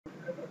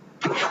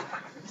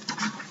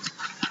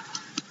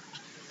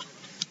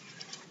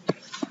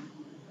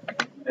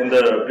In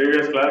the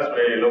previous class,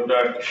 we looked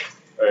at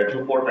a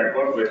two-port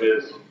network which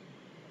is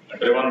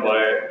driven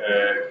by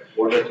a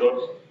voltage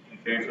source in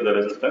series with a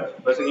resistance,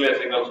 basically a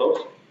signal source,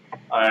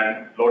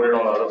 and loaded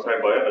on the other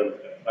side by a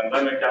resistance. And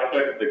then we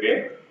calculated the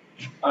gain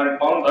and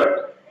found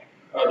that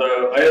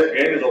the highest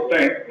gain is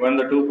obtained when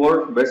the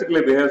two-port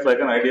basically behaves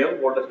like an ideal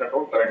voltage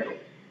controlled current loop.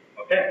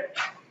 Okay,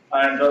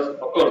 and thus,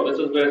 of course, this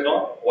is based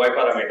on Y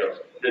parameters.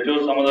 If you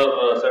choose some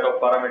other set of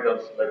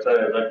parameters, let's say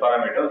Z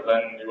parameters,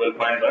 then you will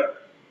find that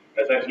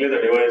essentially the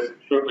device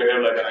should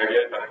behave like an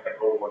ideal current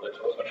controlled voltage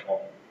source and so on.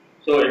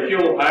 So if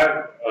you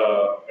have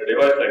a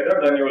device like that,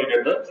 then you will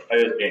get the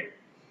highest gain.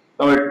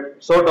 Now it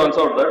so turns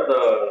out that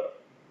the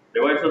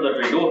devices that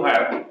we do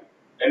have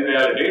in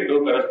reality do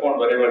correspond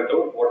very well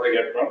to what we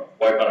get from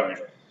Y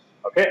parameters.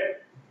 Okay.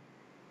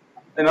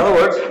 In other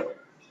words,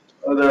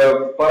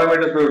 the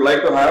parameters we would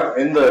like to have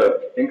in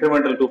the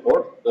incremental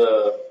two-port,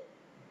 the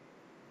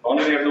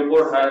nonlinear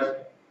two-port has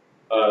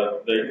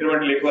the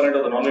incremental equivalent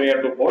of the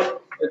nonlinear two-port.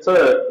 It's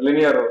a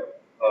linear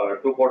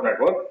two-port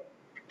network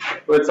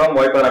with some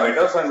Y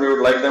parameters, and we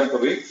would like them to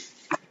be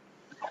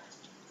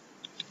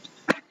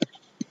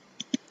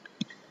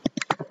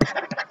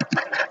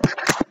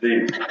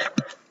these.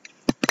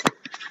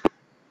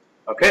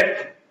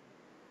 Okay.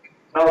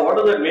 Now, what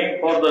does it mean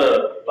for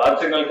the large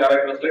signal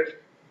characteristics?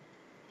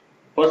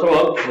 First of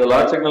all, the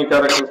large signal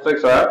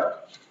characteristics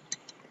are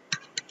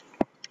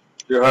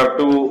you have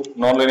two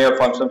nonlinear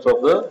functions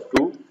of the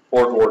two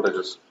port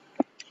voltages.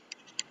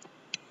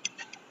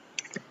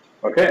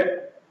 Okay.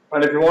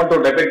 And if you want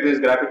to depict these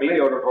graphically,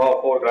 you have to draw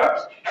 4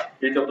 graphs,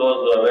 each of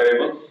those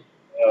variables,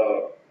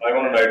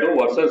 I1 and I2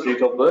 versus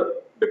each of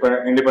the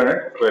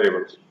independent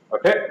variables.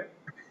 Okay.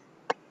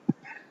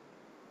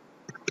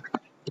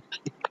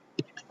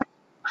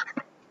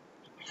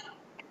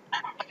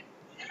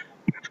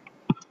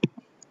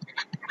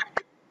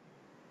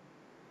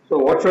 So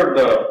what should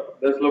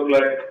this look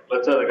like?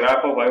 Let's say the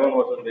graph of I1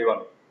 versus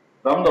V1.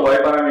 From the Y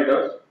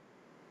parameters,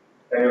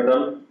 can you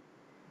tell?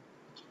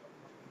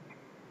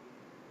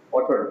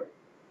 What should it?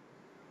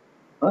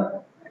 Huh?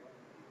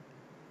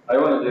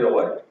 I1 is 0,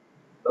 why?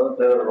 Doesn't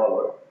say that at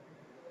all.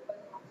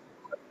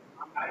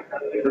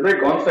 It should be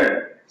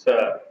constant.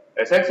 So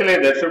essentially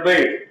there should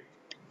be.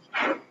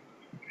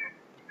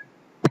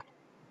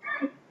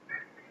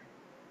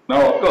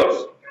 Now of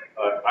course,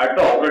 at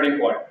the operating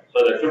point.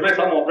 So there should be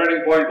some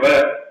operating point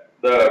where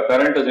the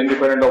current is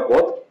independent of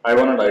both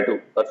I1 and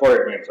I2. That's what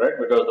it means, right?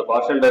 Because the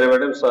partial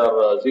derivatives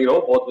are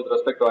 0 both with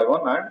respect to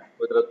I1 and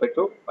with respect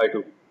to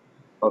I2.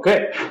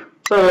 Okay.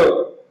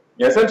 So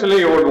essentially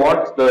you would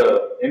want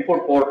the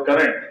input port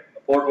current,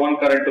 port 1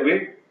 current to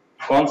be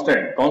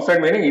constant. Constant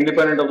meaning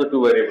independent of the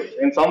two variables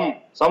in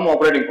some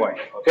operating point.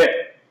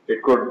 Okay.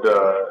 It could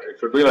it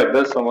should be like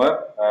this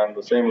somewhere and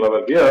the same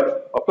level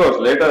here. Of course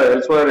later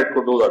elsewhere it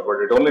could do that,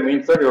 but it only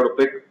means that you have to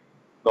pick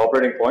the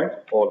operating point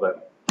over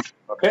there.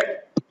 Okay.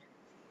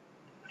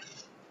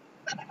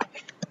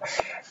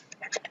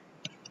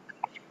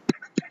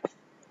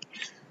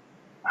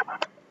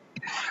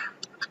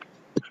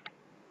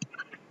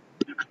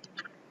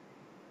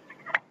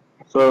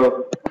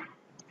 So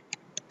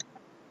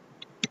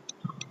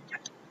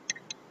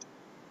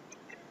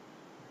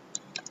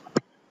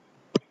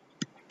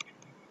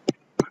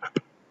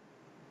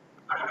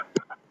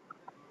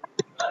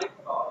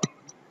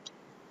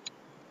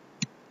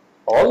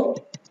all?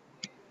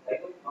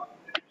 It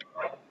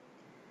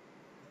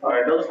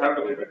doesn't have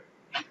to be. You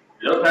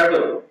just have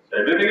to.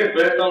 Everything is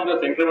based on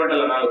this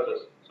incremental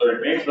analysis. So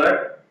it means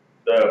that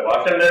the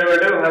partial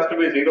derivative has to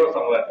be 0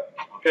 somewhere.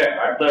 Okay,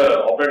 at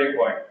the operating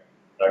point.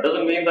 That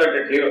doesn't mean that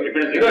it's 0. If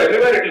it is 0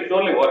 everywhere, it will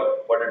surely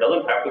work, but it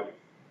doesn't have to be.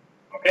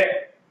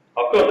 Okay.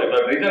 Of course, if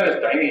the region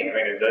is tiny, I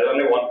mean, if there is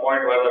only one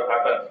point where that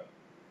happens,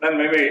 then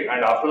maybe,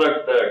 and after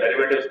that the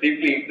derivative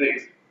steeply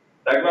increase,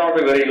 that may not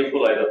be very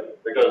useful either,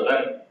 because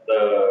then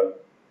the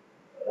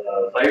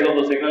size of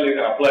the signal you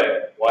can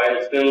apply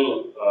while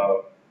still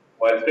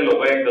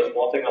obeying the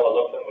small signal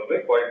assumption will be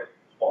quite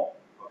small.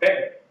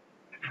 Okay.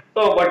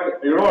 So,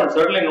 but you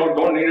certainly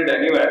don't need it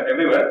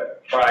everywhere.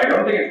 But I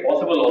don't think it's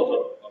possible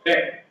also.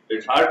 Okay.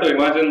 It's hard to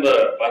imagine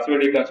the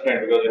passivity constraint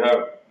because you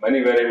have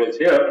many variables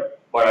here.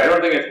 But I don't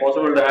think it's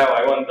possible to have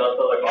I1 just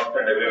as a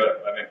constant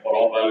everywhere. I mean, for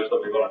all values of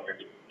V1 and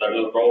V2. That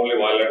will probably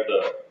violate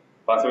the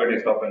passivity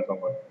stuff in some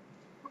way.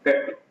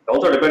 Okay. It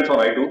also depends on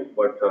I2,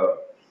 but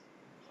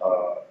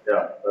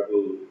yeah, that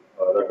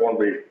won't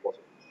be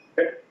possible.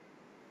 Okay.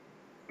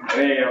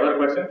 Any other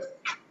questions?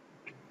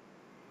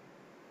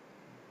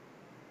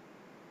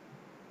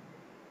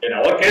 In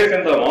our case,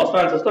 in the MOS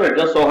transistor, it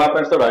just so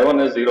happens that I1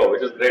 is 0,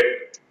 which is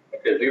great.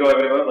 Okay, 0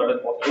 everywhere, that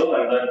is possible,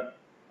 and then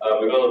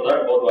because of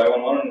that, both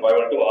Y11 and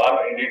Y12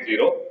 are indeed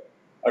 0,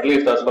 at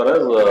least as far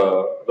as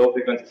low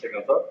frequency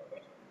signals are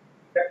concerned.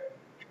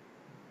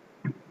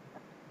 Okay.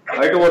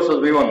 I2 versus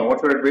V1, what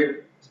should it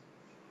be?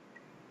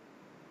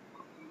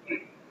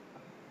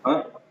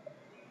 Huh?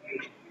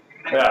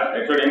 Yeah,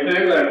 it should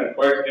increase and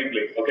quite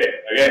steeply. Okay,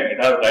 again, it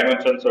has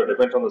dimensions, so it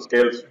depends on the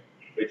scales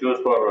we choose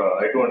for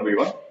I2 and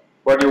V1.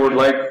 But you would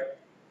like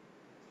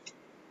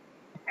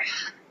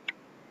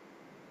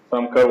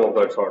some curve of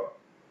that sort.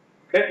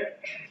 Okay,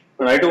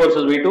 and I2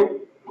 versus V2.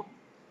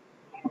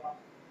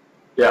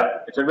 Yeah,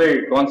 it should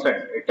be constant.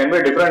 It can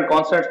be different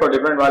constants for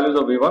different values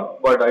of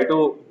V1, but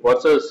I2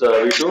 versus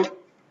V2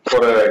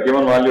 for a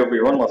given value of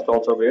V1 must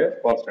also be a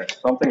constant,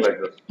 something like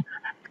this.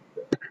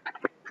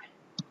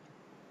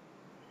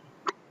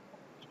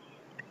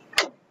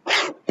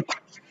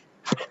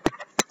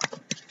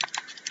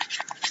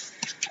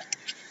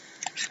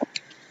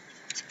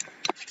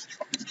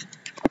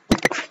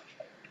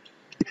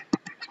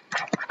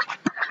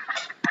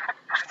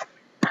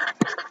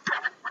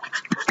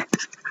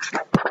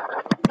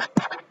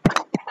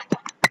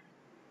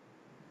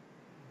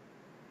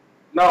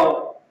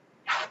 Now,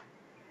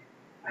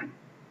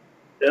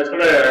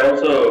 yesterday I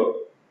also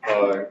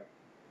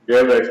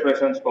gave the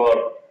expressions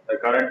for the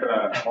current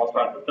MOS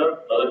transistor.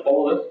 Does it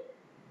follow this?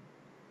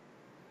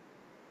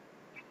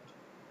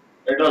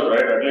 It does,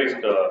 right? At least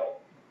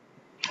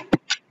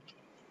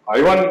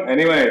I1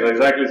 anyway is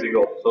exactly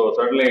 0. So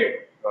certainly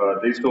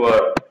these two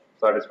are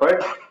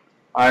satisfied.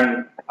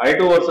 And I2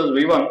 versus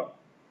V1,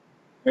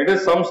 it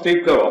is some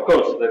steep curve. Of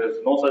course, there is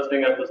no such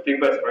thing as the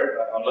steepest, right?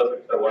 Unless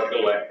it's a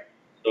vertical line.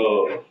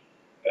 So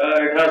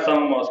it has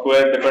some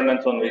square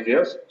dependence on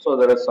VGS, so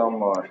there is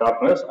some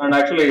sharpness, and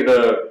actually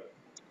the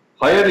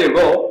higher you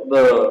go,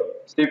 the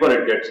steeper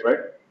it gets, right?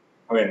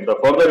 I mean, the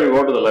further you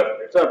go to the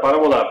left, it's a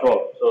parabola after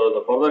all, so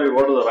the further you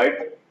go to the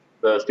right,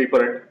 the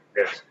steeper it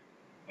gets.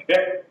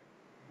 Okay?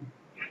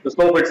 The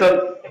slope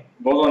itself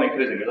goes on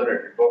increasing, isn't it?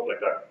 It goes like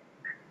that.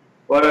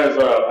 Whereas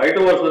I2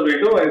 versus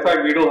V2, in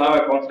fact, we do have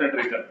a constant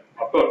region,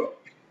 of course.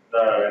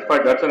 In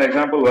fact, that's an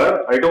example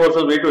where I2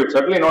 versus V2, it's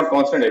certainly not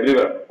constant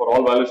everywhere for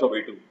all values of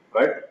V2,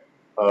 right?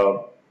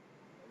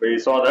 We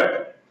saw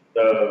that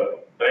the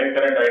drain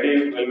current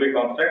ID will be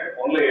constant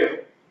only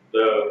if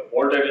the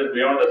voltage is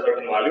beyond a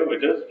certain value,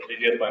 which is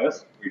VGS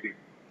minus VT.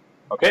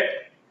 Okay?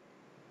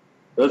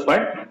 That's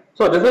fine.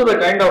 So, this is the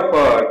kind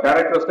of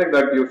characteristic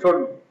that you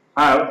should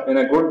have in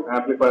a good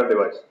amplifier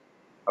device.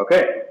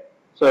 Okay?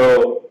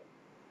 So,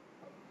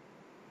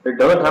 it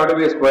doesn't have to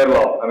be a square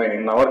law. I mean,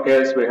 in our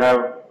case, we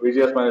have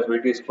VGS minus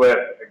VT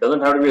square. It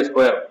doesn't have to be a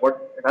square,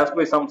 but it has to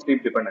be some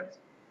steep dependence.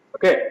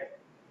 Okay.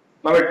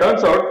 Now, it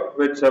turns out,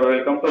 which we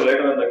will come to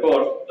later in the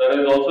course, there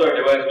is also a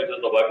device which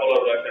is the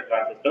bipolar junction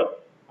transistor.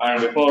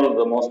 And before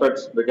the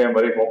MOSFETs became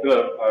very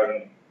popular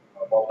and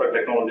MOSFET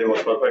technology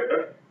was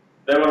perfected,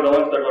 they were the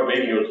ones that were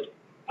being used.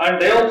 And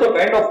they also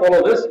kind of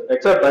follow this,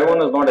 except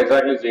I1 is not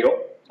exactly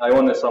 0.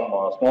 I1 is some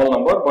small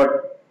number,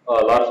 but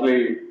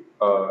largely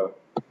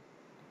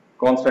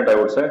constant, I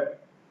would say.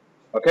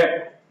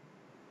 Okay.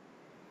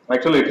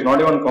 Actually, it's not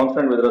even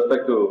constant with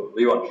respect to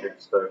V1.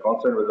 It's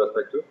constant with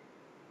respect to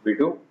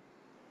V2.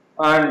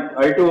 And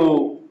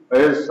I2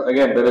 is,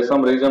 again, there is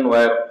some region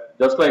where,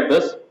 just like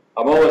this,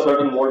 above a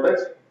certain voltage,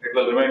 it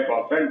will remain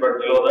constant, but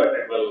below that,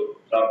 it will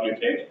sharply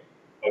change.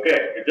 Okay.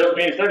 It just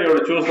means that you have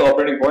to choose the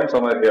operating point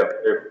somewhere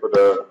here. If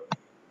the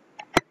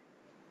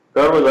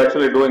curve is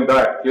actually doing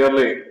that,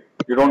 clearly,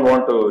 you don't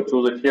want to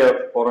choose it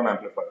here for an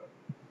amplifier.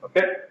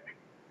 Okay.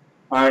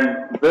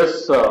 And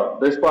this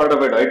part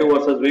of it, I2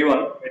 versus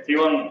V1, it's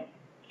even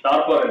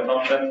sharper in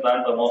some sense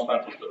than the MOS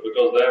transistor,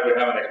 because there we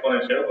have an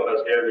exponential,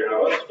 whereas here we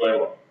have a square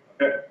one.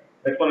 Okay,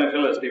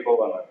 exponential is steeper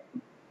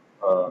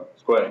than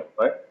square,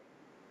 right?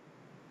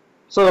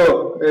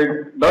 So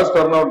it does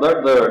turn out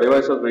that the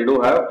devices we do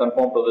have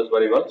conform to this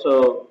very well.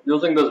 So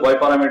using this Y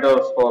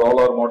parameters for all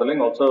our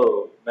modeling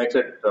also makes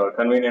it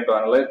convenient to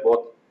analyze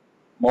both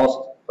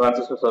MOS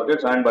transistor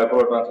circuits and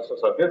bipolar transistor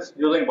circuits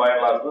using by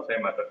and large the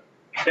same method.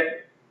 Okay.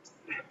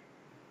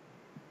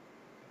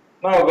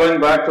 Now going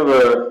back to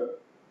the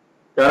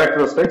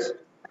characteristics,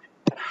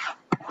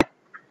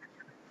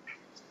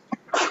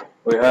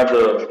 we have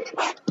the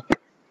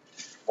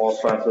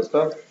MOS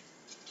transistor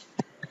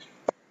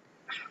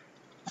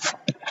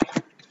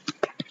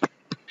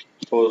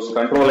whose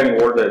controlling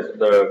voltage,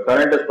 the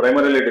current is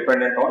primarily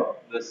dependent on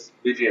this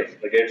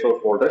VGS, the gate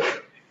source voltage.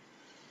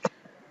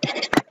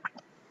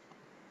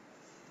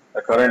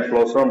 The current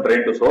flows from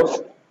drain to source,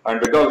 and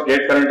because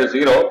gate current is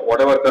 0,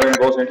 whatever current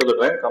goes into the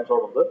drain comes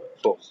out of the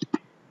source.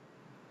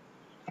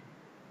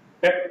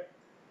 Okay.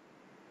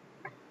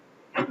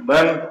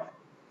 Then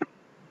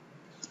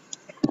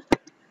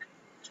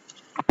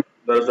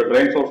there is a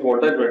drain source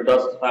voltage which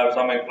does have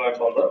some influence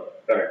on the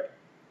current.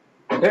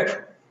 Okay.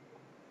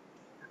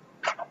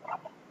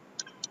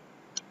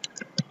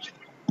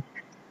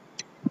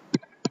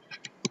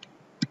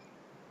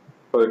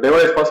 So the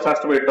device first has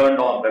to be turned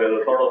on. There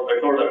is a sort of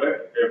threshold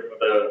effect. If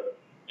the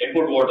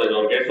input voltage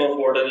or gate source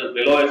voltage is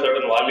below a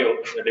certain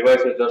value, the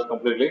device is just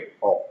completely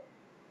off.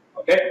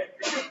 Okay.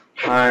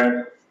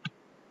 And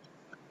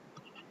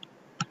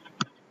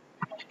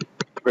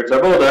if it's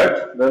above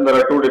that, then there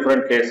are two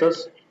different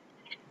cases.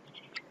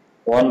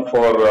 One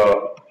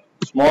for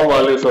small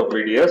values of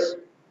VDS,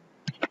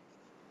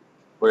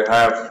 we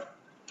have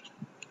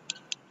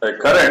a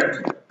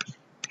current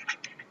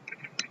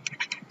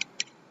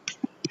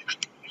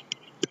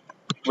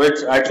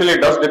which actually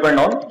does depend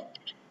on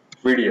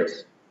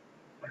VDS.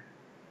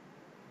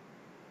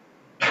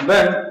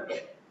 Then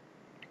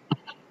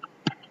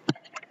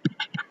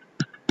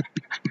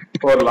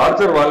For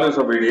larger values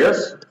of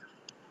VDS,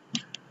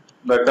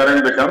 the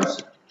current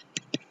becomes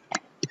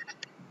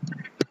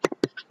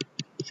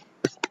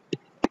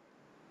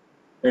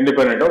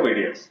independent of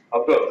VDS.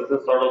 Of course, this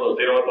is sort of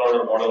the zeroth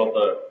order model of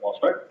the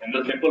MOSFET. In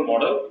the simple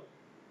model,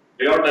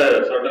 beyond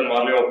a certain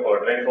value of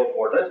drain source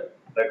voltage,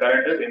 the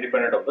current is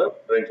independent of the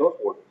drain source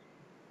voltage.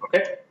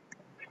 Okay?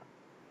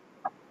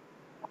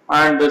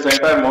 And this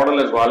entire model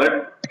is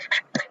valid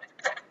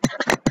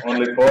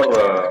only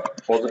for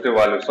positive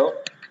values of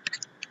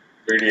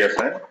VDS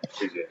and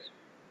VGS.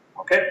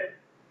 Okay?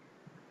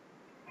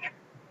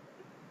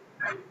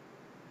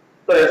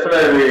 So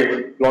yesterday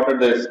we plotted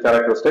these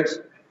characteristics.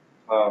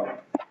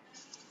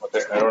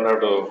 Okay, I don't have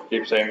to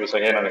keep saying this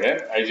again and again.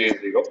 Ig is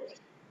 0.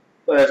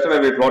 So yesterday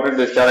we plotted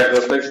these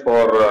characteristics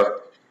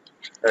for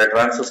a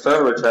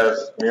transistor which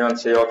has mu and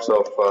Cox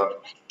of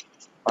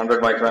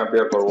 100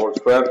 microampere per volt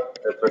square,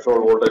 a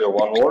threshold voltage of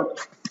 1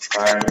 volt,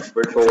 and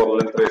width over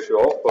length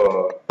ratio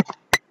of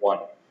 1.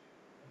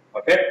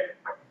 Okay.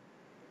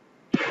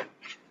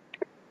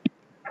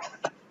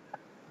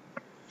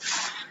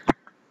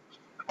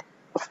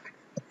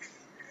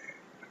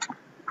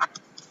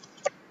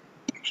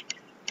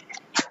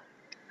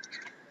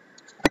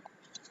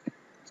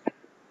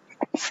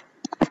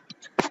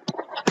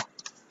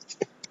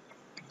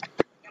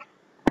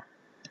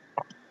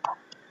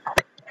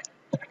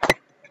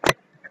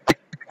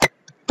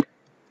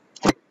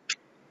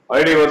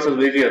 ID versus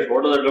VGS,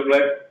 what does it look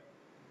like?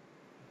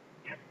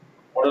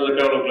 What does the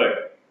curve look like?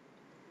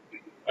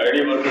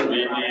 ID versus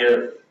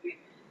VGS.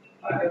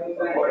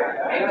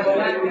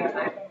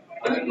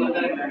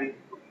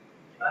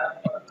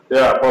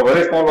 Yeah, for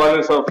very small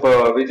values of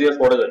VGS,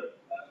 what is it?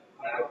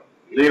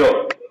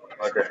 0.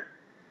 Okay.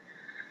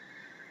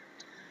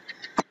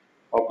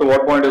 Up to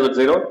what point is it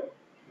 0?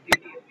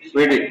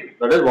 VD,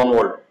 that is 1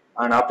 volt.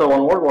 And after 1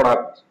 volt, what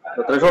happens?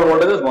 The threshold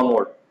voltage is 1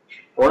 volt.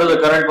 What is the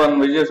current when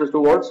VGS is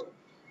 2 volts?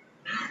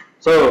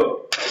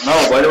 So,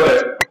 now by the way,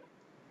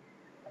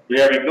 we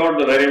have ignored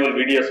the variable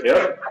VDS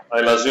here.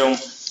 I will assume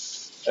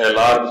a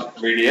large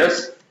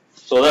VDS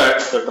so that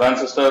the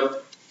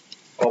transistor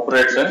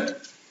operates in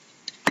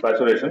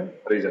saturation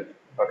region.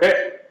 Okay.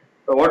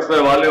 So, what is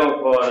the value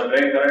of the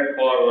drain current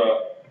for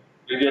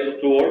VDS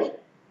of 2 volts?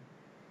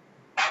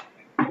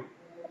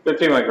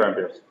 50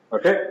 microamperes.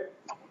 Okay.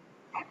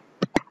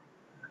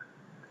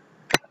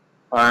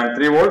 And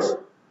 3 volts,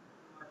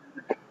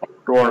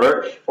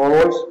 200, 4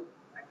 volts,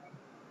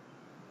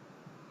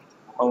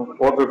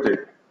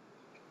 450.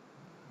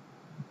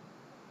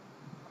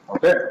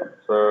 Okay,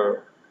 so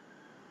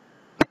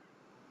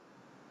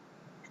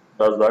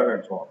does that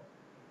and so on.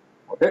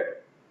 Okay.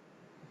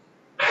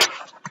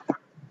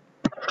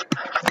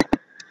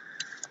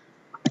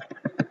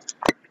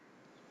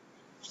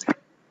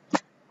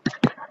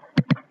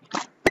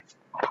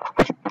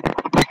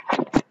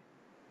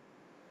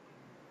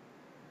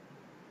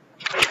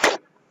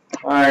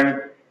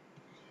 And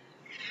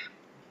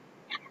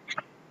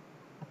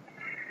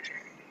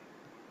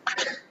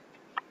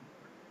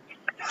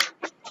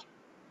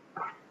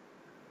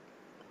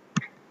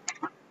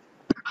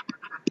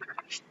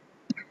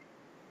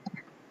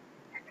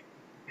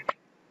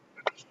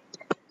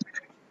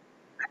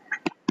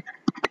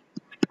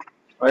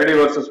ID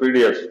versus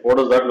VDS, what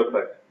does that look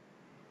like?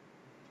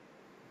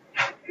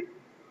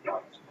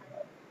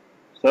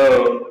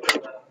 So,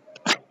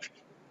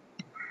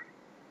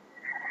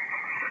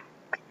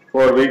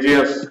 for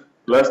VGS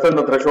less than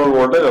the threshold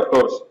voltage, of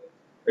course,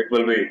 there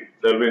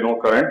will be no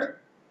current,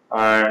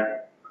 and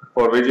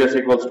for VGS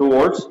equals 2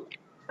 volts,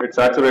 it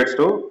saturates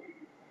to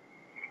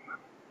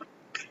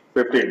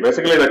 15.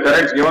 Basically, the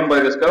currents given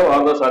by this curve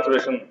are the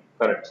saturation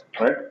currents,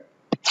 right?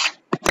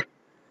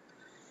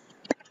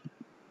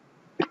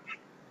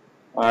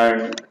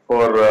 And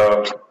for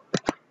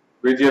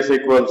VGS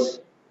equals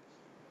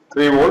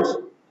 3 volts,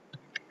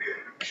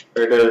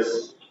 it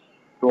is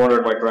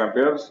 200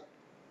 microamperes,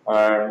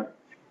 and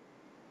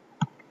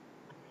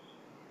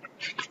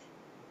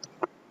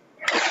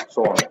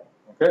so on.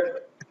 Okay.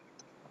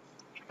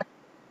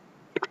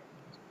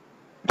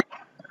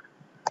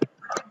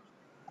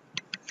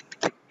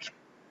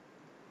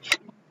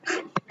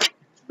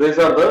 This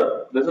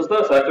is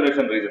the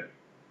saturation region.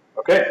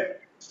 Okay.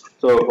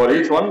 So for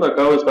each one, the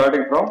curve is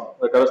starting from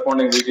the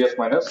corresponding VGS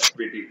minus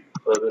VT.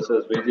 So this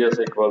is VGS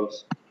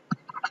equals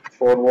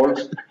 4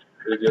 volts,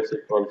 VGS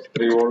equals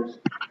 3 volts,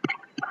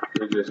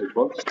 VGS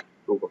equals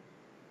 2 volts.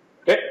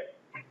 Okay.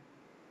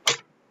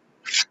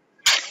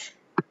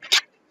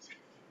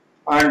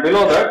 And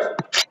below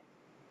that,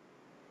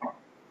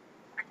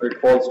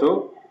 it falls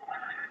to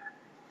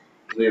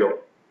 0.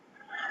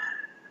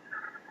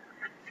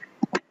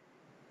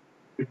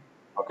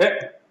 Okay.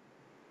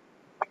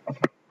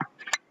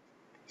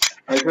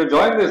 If you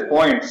join these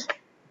points,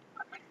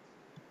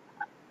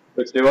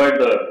 which divide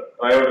the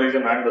triode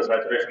region and the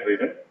saturation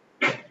region,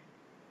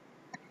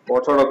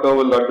 what sort of curve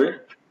will that be?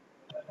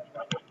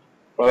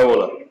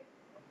 Parabola.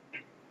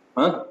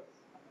 Huh?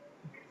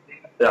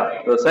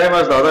 Yeah, the same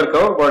as the other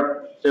curve,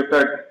 but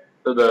shifted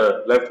to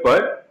the left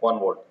by 1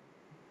 volt.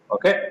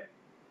 Okay.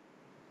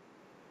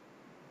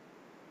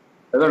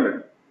 isn't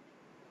it?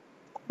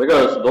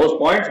 Because those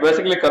points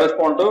basically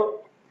correspond to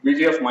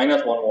VGS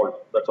minus 1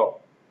 volt, that's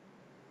all.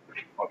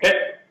 Okay?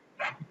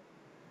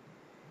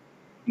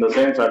 The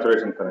same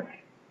saturation current.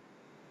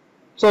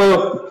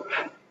 So,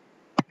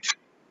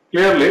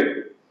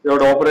 clearly, you have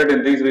to operate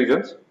in these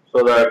regions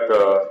so that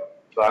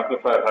the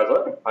amplifier has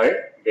a high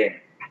gain.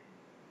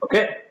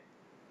 Okay?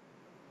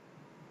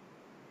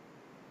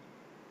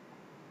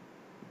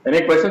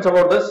 Any questions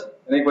about this?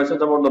 Any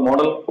questions about the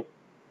model?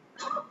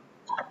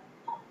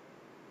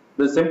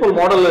 This simple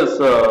model is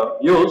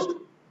used.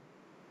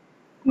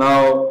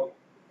 Now,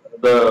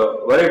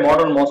 the very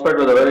modern MOSFET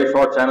with a very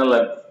short channel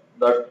length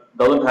that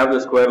doesn't have the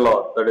square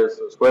law, that is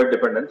square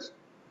dependence.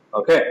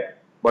 Okay,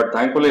 but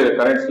thankfully the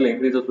current still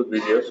increases with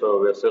VGS,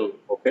 so we are still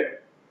okay.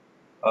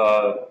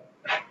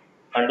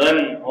 And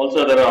then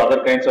also there are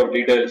other kinds of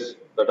details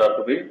that are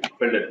to be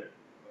filled in.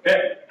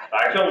 Okay, the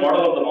actual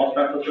model of the MOS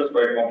transistor is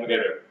quite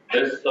complicated.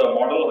 This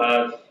model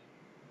has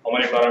how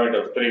many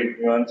parameters? 3,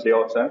 V1,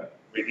 Cox and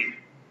VT.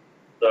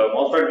 The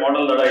MOSFET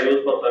model that I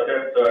use for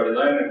circuit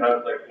design, it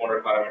has like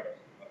 200 parameters.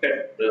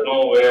 Okay, there's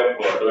no way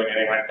of doing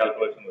any hand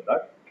calculation with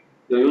that.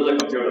 You use a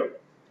computer.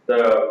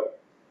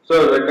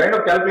 So the kind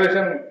of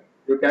calculation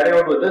you carry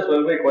out with this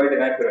will be quite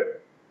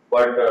inaccurate.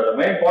 But the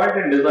main point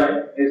in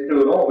design is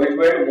to know which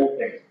way to move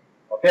things.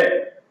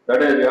 Okay,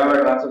 that is, you have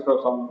a transistor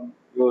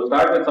you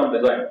start with some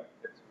design.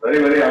 It's very,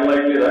 very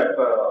unlikely that,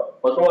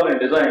 first of all, in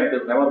design, it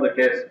is never the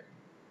case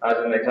as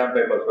in exam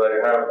papers where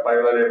you have 5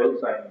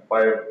 variables and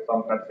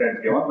some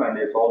constraints given, and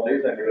you solve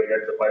these and you will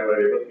get the 5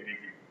 variables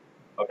uniquely.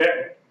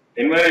 Okay?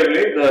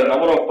 Invariably, the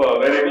number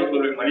of variables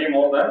will be many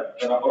more than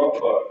the number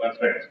of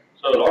constraints.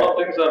 So, a lot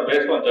of things are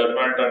based on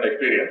judgment and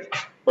experience.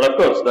 But of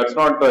course, that's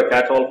not a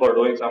catch-all for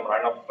doing some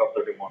random stuff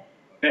that you want.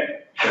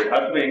 Okay? So, it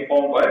has to be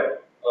informed by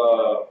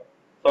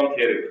some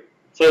theory.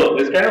 So,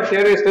 this kind of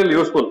theory is still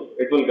useful.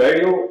 It will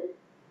guide you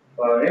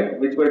in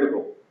which way to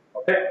go.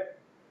 Okay?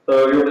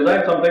 So, you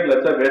design something,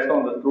 let's say, based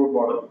on the crude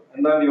model,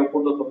 and then you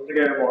put the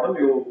sophisticated model,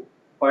 you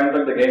find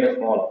that the gain is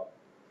small.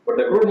 But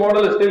the crude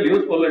model is still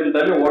useful, it will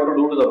tell you what to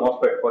do to the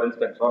MOSFET, for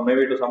instance, or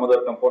maybe to some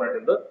other component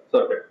in the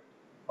circuit.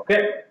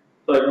 Okay?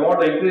 So, if you want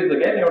to increase the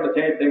gain, you have to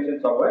change things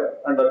in some way,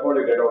 and that's what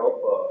you get out of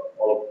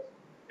all of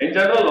this. In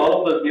general,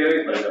 all of the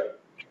theory is like that.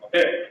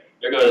 Okay?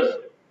 Because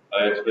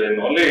it's been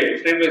only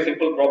extremely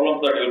simple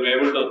problems that you'll be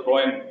able to throw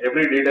in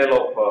every detail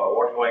of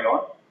what's going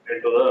on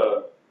into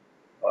the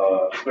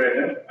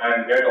equation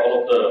and get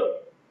all of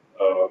the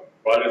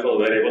values of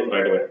variables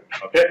right away.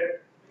 Okay?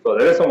 So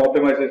there is some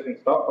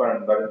optimization stuff,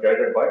 and that is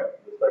guided by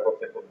this type of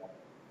simple model.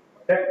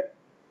 Okay?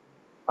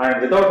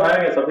 And without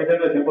having a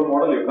sufficiently simple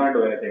model, you can't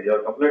do anything. You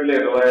are completely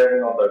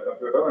relying on the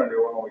computer and you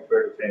don't know which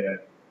way to change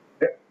anything.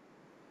 Okay?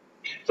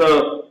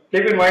 So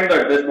keep in mind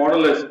that this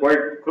model is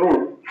quite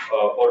crude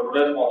for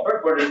today's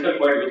MOSFET, but it's still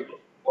quite useful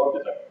for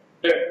design.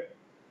 Okay?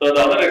 So the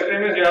other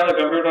extreme is you have the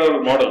computer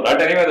model. That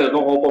anyway, there is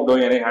no hope of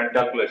doing any hand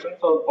calculation.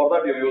 So for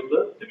that, you use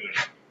the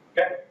simulation.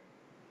 Okay?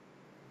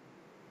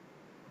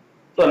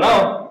 So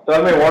now,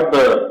 tell me what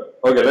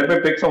okay, let me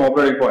pick some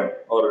operating point,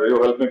 or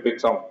you help me pick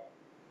some.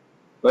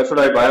 Where should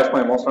I bias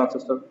my MOS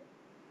transistor?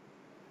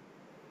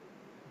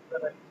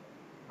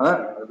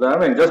 Huh? I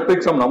mean, just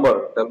pick some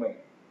number, tell me.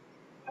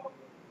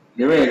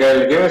 Give me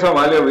some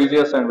value of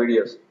VGS and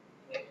VDS.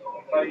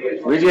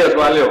 VGS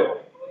value,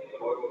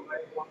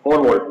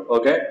 4 volt,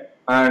 okay.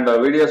 And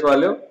VDS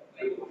value,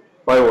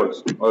 5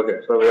 volts.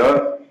 Okay, so we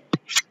are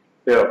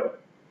here.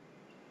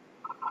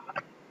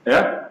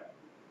 Yeah?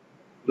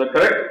 Is that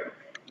correct?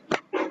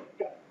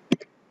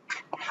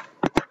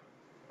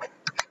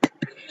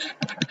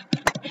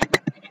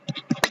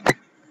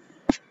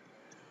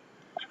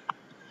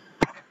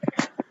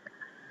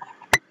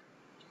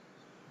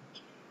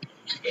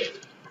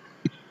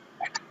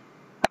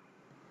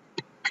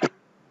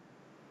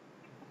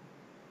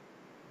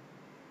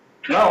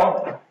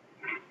 Now,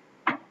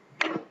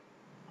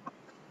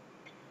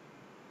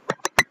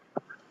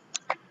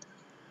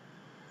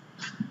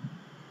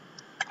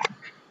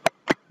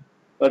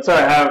 let's say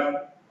I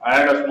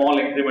add a small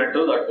increment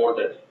to that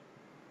voltage.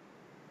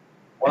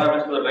 What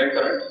happens to the drain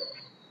current?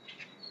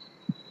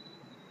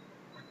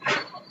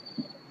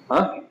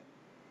 Huh?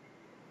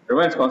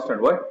 Remains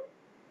constant. Why?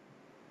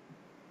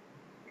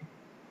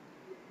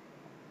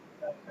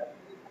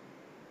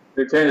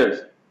 It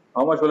changes.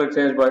 How much will it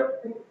change by?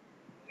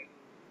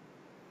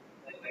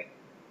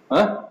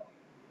 Huh?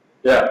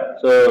 Yeah.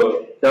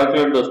 So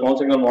calculate the small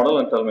signal model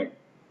and tell me.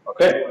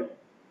 Okay.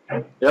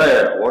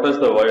 Yeah. What is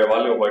the value of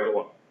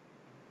Y21?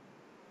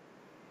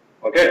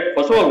 Okay.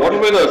 First of all, what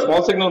will be the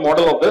small signal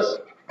model of this?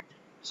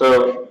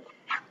 So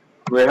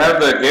we have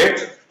the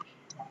gate,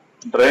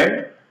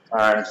 drain,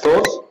 and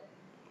source.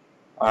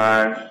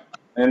 And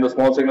in the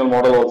small signal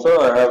model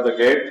also, I have the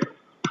gate,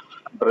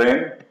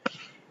 drain,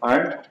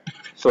 and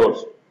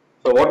source.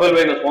 So what will be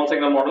in the small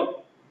signal model?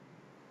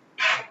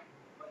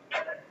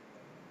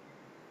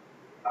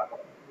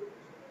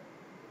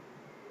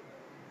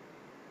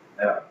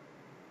 Yeah.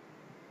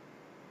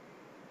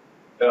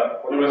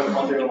 What will be the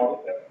small signal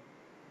model?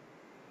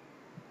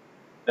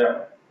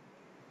 Yeah.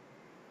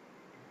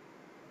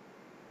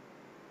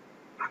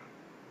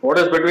 What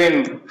is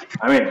between,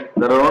 I mean,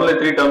 there are only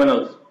 3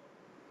 terminals.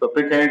 So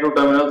pick any 2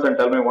 terminals and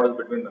tell me what is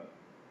between them.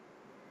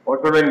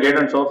 What's between gate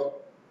and source?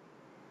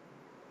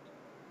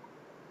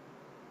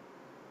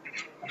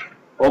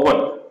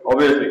 Open,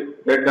 obviously.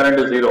 Gate current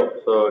is 0.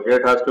 So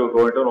gate has to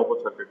go into an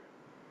open circuit.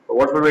 So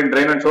what's between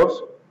drain and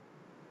source?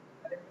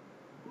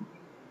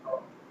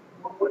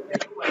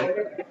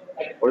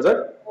 What is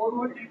that? 4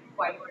 volt into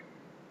Y12.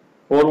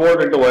 4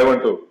 volt into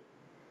Y12.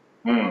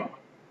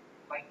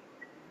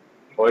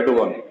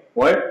 Y21.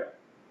 Why?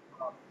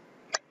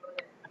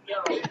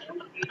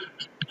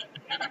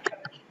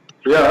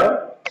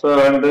 Yeah. So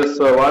and this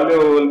value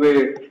will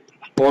be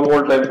 4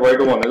 volt times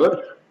Y21, is it?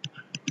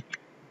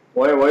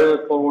 Why is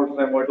it 4 volts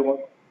times Y21?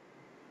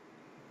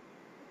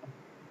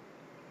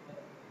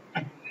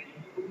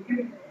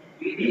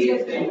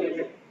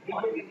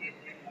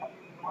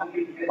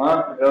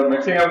 You are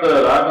mixing up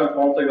the large and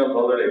small signals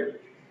already.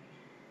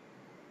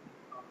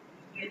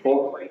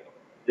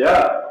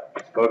 Yeah.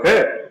 Okay.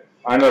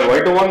 And our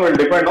Y21 will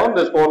depend on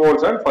this 4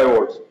 volts and 5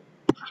 volts.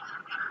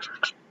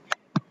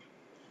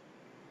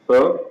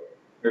 So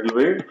it will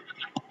be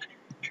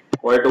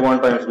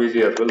Y21 times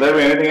VGS. Will there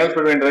be anything else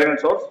between drain and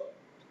source?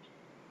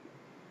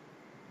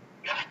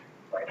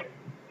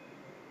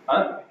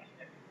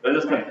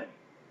 Resistance.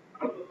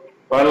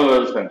 Parallel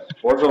resistance.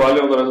 What's the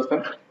value of the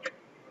resistance?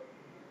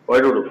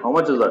 Y22. How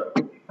much is that?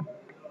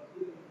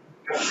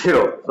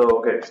 0. So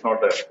okay, it's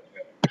not there.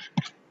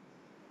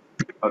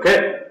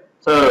 Okay.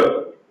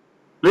 So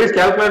please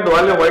calculate the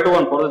value of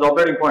Y21 for this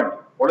operating point.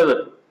 What is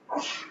it?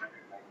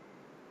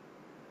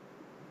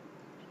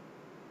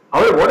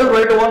 What is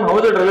Y21? How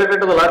is it related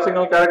to the latch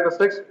signal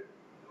characteristics?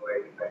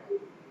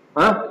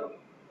 Huh?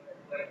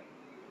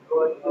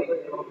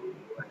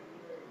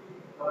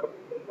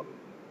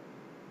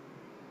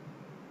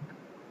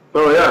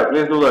 So yeah,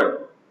 please do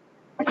that.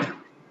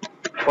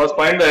 First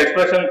find the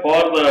expression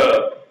for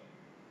the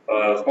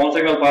small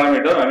signal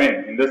parameter. I mean,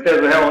 in this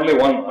case we have only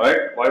one,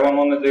 right?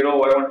 Y11 is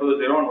 0, Y12 is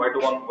 0 and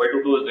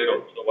Y22 is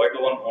 0. So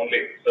Y21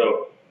 only.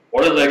 So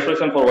what is the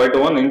expression for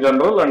Y21 in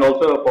general and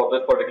also for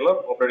this particular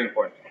operating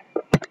point?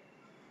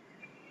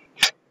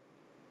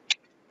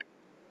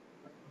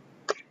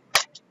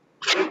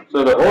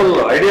 So the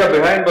whole idea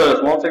behind the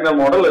small signal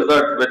model is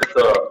that with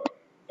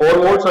 4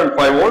 volts and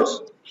 5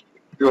 volts,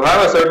 you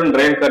have a certain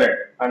drain current,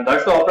 and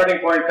that's the operating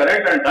point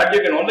current, and that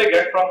you can only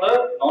get from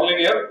the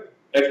nonlinear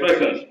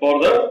expressions for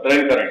the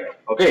drain current.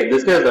 Okay, in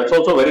this case that's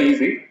also very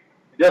easy.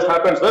 It just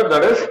happens that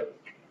that is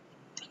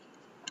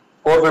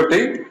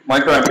 450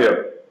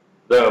 microampere.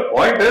 The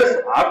point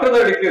is, after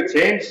that if you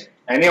change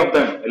any of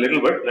them a little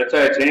bit, let's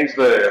say I change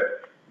the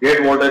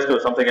gate voltage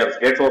to something else,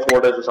 gate source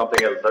voltage to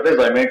something else, that is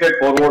I make it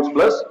 4 volts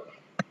plus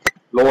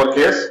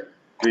lowercase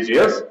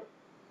VGS,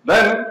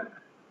 then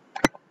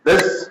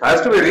this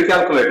has to be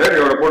recalculated.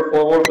 You have to put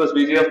 4 volts plus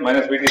VGS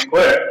minus VT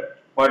squared,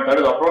 but that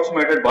is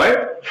approximated by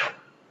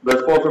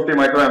this 450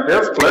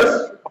 microamperes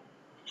plus,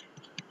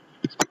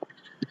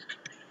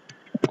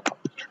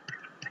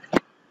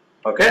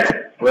 okay,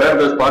 where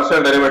this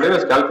partial derivative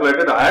is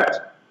calculated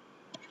at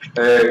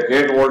a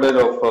gate voltage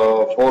of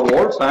 4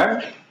 volts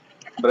and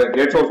the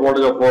gate source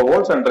voltage of 4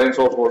 volts and drain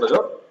source voltage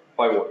of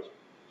 5 volts.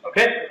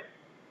 Okay.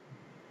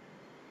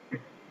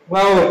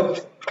 Now,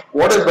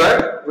 what is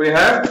that? We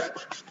have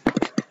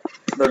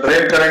the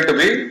drain current to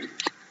be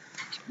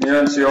mu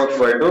n Cox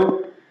by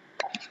 2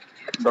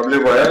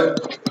 W by L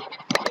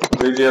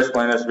VGS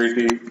minus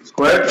VT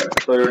squared.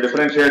 So you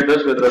differentiate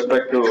this with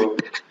respect to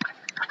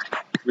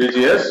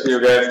VGS, you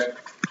get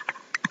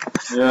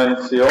mu n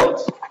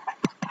Cox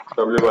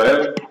W by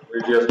L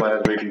VGS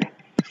minus VT.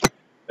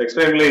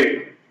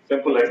 Extremely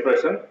simple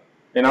expression.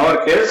 In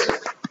our case,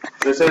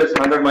 this is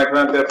 100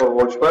 microampere per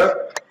volt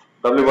square,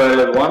 W by L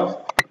is 1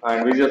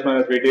 and VGS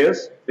minus VT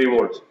is 3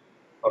 volts.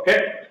 Okay.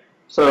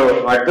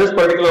 So at this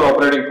particular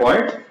operating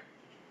point,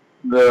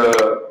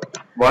 the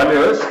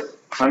value is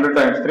 100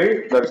 times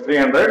 3, that's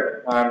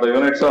 300, and the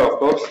units are of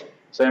course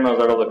same as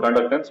that of the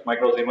conductance,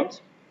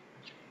 microsiemens,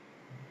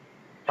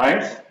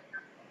 times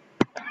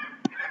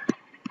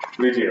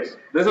VGS.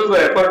 This is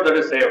the effort that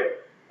is saved.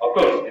 Of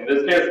course, in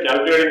this case,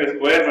 calculating the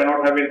square may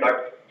not have been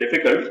that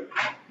difficult,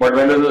 but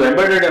when this is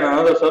embedded in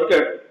another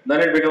circuit,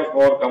 then it becomes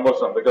more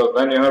cumbersome because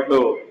then you have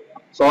to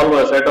solve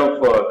a set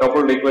of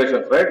coupled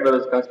equations, right? There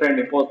is constraint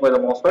imposed by the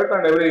MOSFET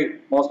and every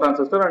MOS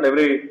transistor and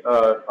every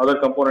other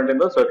component in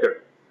the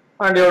circuit.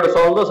 And you have to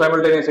solve the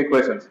simultaneous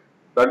equations.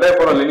 That day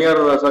for a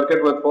linear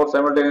circuit with 4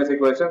 simultaneous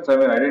equations, I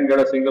mean, I didn't get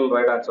a single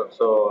right answer.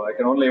 So I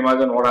can only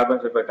imagine what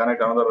happens if I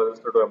connect another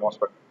resistor to a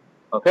MOSFET.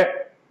 Okay?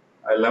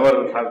 I'll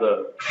never have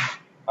the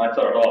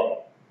answer at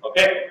all.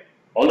 Okay?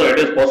 Although it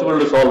is possible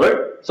to solve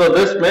it. So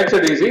this makes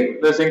it easy,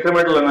 this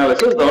incremental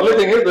analysis. The only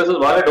thing is this is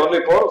valid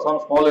only for some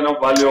small enough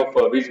value of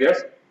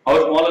VGS. How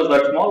small is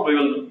that small? We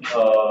will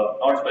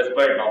not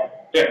specify it now.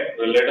 Okay,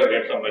 we will later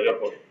get some measure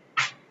for it.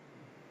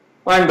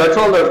 And that's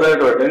all that's there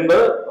to it.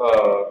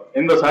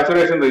 In the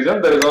saturation region,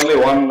 there is only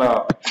one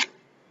of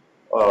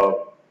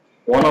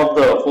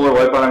the 4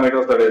 Y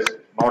parameters that is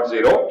not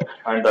 0,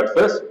 and that's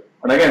this.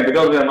 And again,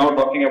 because we are now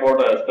talking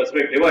about a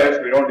specific device,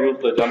 we don't use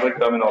the generic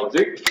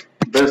terminology.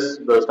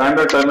 The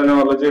standard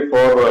terminology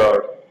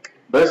for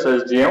this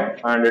is GM,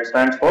 and it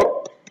stands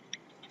for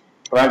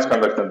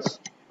transconductance.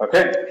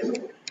 Okay.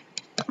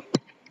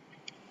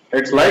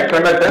 It's like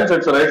conductance,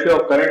 it's a ratio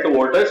of current to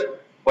voltage,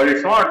 but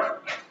it's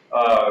not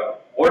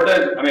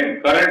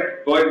voltage,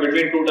 current going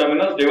between two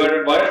terminals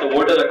divided by the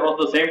voltage across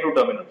the same two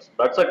terminals.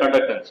 That's a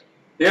conductance.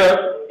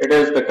 Here, it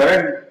is the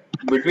current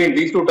between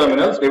these two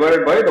terminals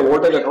divided by the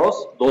voltage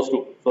across those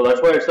two. So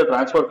that's why it's a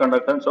transfer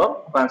conductance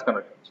or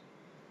transconductance.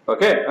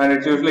 Okay, and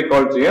it's usually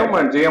called GM,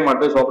 and GM at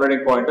this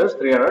operating point is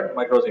 300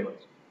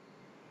 microsiemens.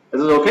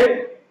 Is this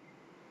okay?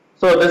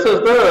 So this is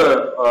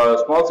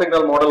the small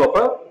signal model of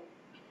a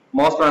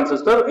MOS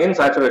transistor in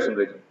saturation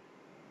region.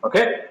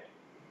 Okay.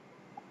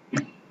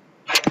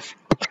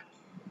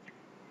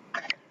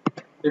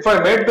 If I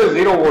made this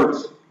 0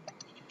 volts,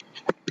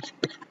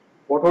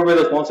 what would be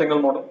the small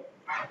signal model?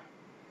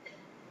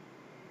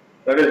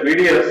 That is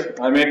VDS,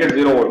 I make it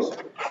 0 volts.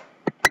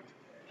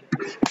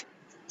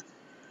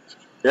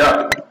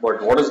 Yeah,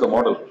 but what is the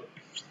model?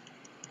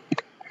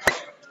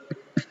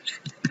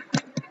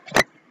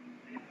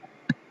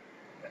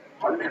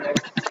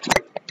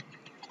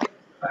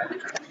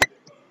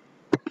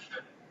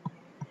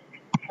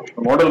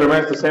 The model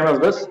remains the same as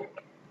this.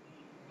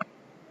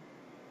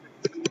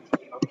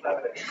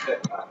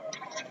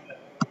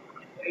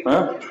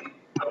 Huh?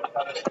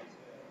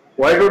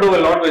 Y22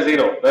 will not be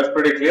 0. That's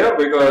pretty clear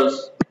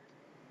because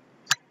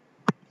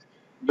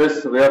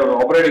this we are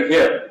operating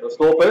here. The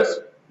slope is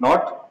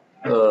not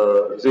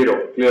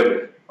 0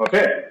 clearly.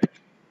 Okay.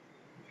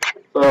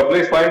 So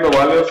please find the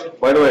values.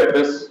 By the way,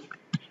 this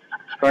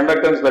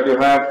conductance that you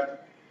have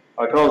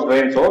across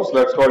drain source,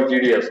 that's called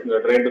GDS,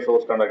 the drain to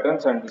source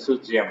conductance, and this is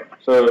GM.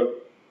 So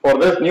for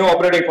this new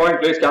operating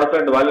point, please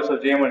calculate the values of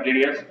GM and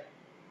GDS.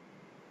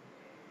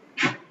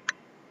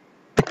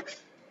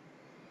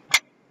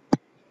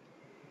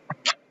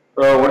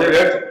 So what do you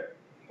get?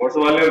 What's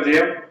the value of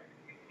GM?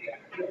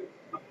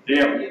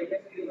 GM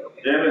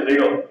is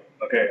 0.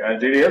 Okay,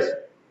 and GDS?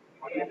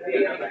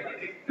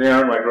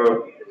 300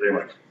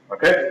 microsiemens.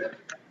 Okay.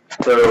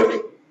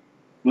 So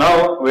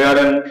now we are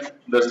in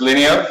this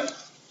linear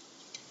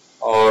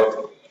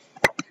or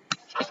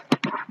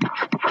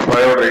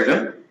triode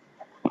region.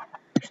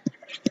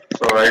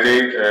 So ID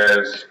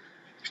is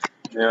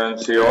mu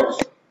Cox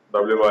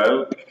W by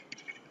L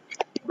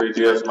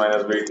VGS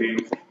minus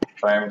VT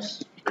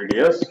times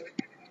VDS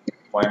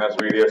minus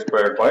VDS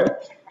squared by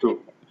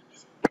 2.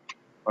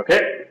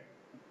 Okay.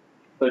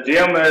 So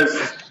GM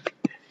is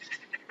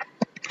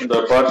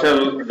the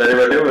partial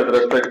derivative with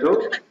respect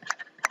to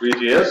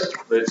VGS,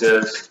 which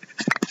is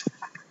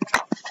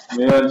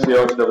mu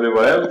Cox W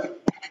by L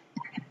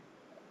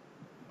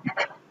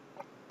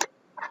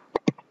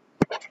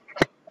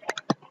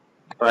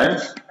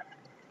times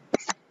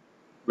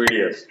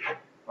VDS.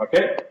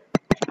 Okay.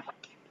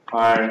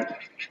 And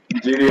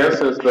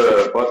GDS is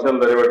the partial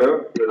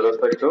derivative with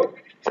respect to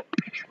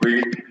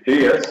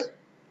VDS,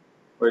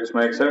 which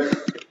makes it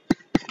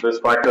this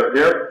factor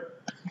here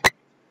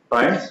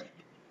times,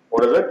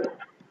 what is it?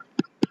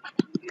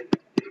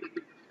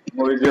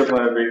 VGS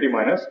minus VT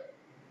minus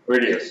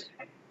VDS.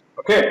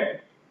 Okay.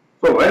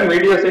 So when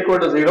VDS equal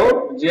to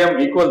 0, GM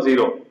equals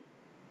 0.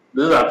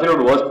 This is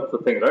absolute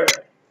worst thing, right?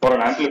 For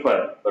an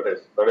amplifier, that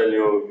is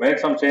you make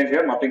some change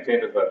here, nothing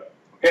changes there.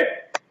 Okay.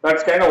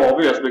 That's kind of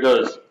obvious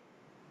because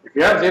if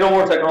you have 0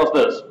 volts across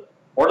this,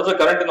 what is the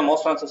current in the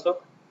MOS transistor?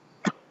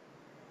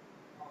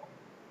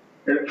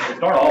 It's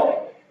not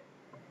off.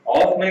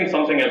 Off means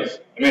something else.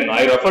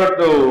 I refer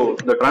to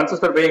the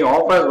transistor being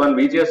off as when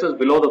VGS is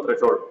below the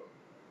threshold.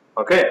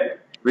 Okay.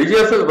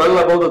 VGS is well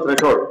above the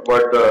threshold,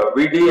 but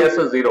VDS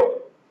is 0.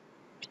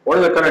 What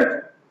is the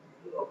current?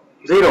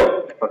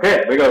 0.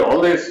 Okay. Because all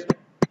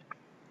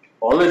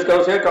these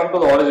curves here come to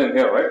the origin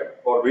here, right?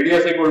 For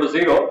VDS equal to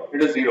 0,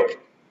 it is 0.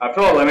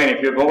 After all,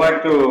 if you go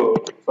back to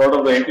sort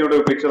of the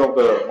intuitive picture of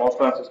the MOS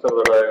transistor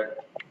that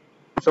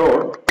I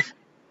showed,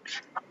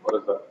 what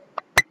is that?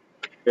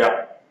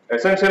 Yeah,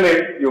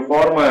 essentially you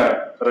form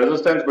a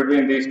resistance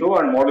between these two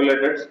and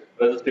modulate its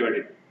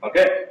resistivity.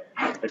 Okay,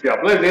 if you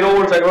apply 0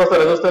 volts across the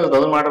resistance,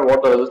 doesn't matter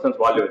what the resistance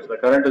value is, the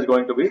current is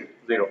going to be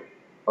 0.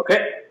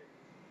 Okay,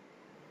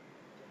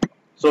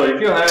 so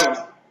if you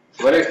have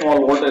very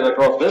small voltage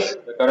across this,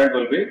 the current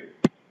will be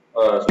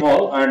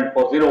small, and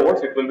for 0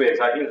 volts it will be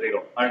exactly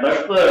 0. And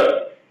that's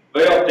the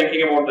way of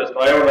thinking about this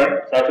triode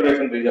and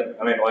saturation region.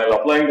 While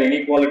applying the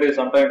inequalities,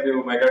 sometimes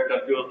you may get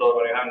confused, or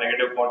when you have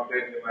negative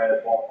quantities, you may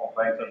form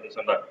lines and this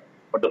and that.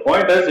 But the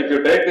point is, if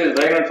you take these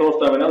drain and source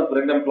terminals,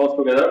 bring them close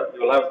together,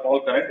 you will have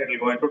small current, it will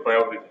go into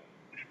triode region.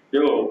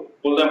 You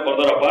pull them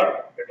further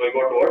apart, it will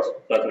go towards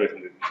saturation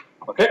region.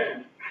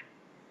 Okay?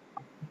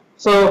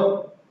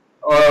 So,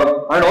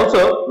 and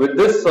also with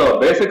this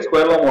basic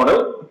square law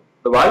model,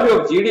 the value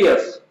of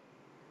GDS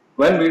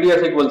when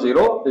VDS equals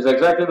 0 is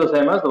exactly the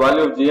same as the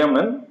value of GM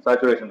in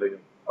saturation region.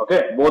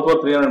 Okay, both were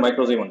 300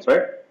 microsiemens,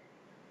 right?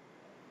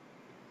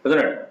 Isn't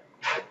it?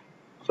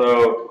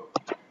 So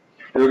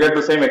you get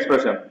the same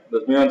expression.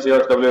 This mu and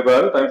CR W by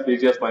L times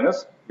VGS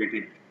minus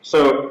VT.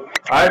 So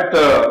at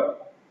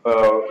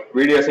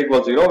VDS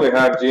equals 0, we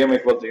have GM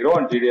equals 0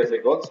 and GDS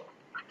equals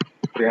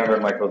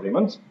 300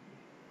 microsiemens.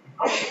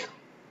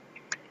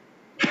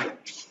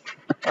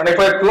 And if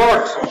I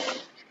plot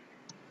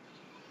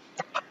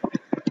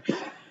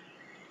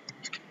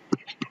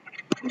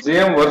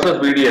GM versus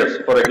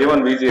VDS for a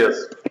given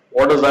VGS,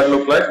 what does that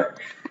look like?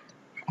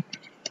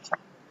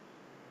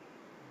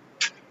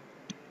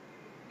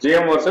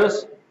 GM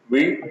versus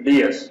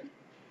VDS.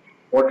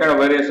 What kind of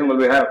variation will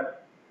we have?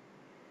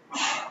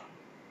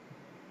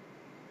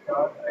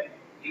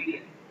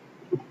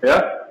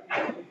 Yeah?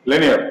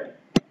 Linear.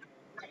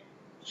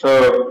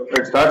 So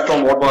it starts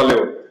from what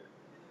value?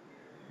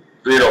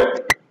 0.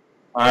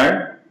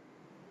 And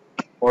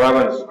what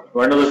happens?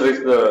 When does it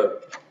reach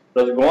the,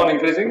 does it go on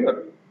increasing?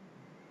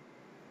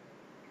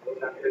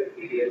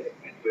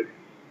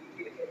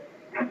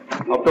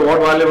 Up to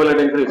what value will it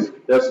increase?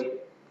 Yes.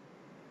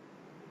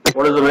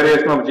 What is the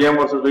variation of GM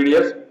versus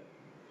VDS?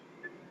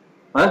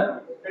 Huh?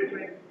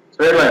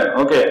 Straight line.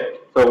 Okay.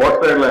 So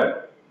what straight line?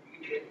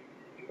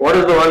 What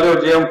is the value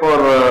of GM for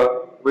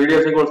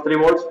VDS equals 3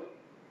 volts?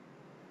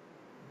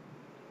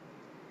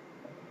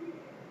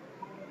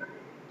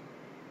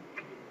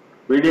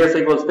 VDS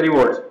equals 3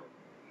 volts.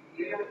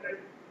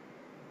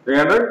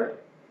 300?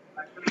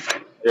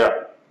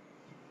 Yeah.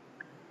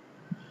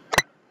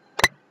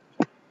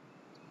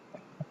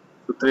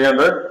 So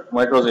 300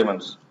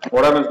 microsiemens.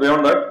 What happens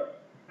beyond that?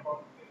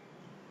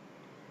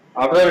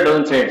 After that it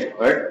doesn't change,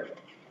 right?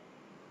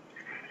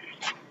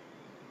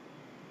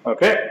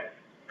 Okay.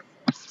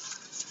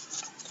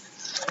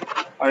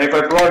 And if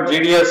I plot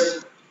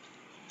GDS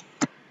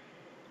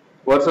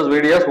versus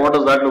VDS, what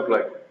does that look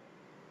like?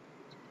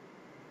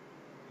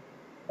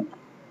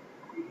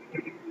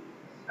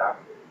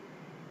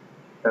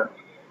 Yeah.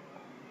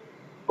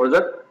 What is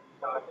that?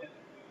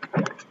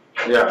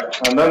 Yeah,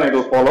 and then it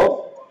will fall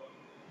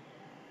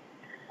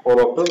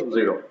off to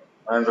 0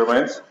 and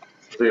remains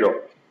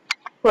 0.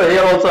 So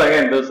here also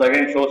again, this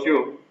again shows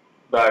you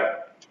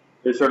that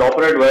you should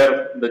operate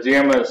where the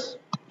GM is,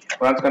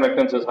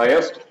 transconductance is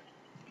highest,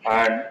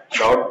 and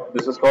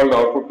this is called the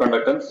output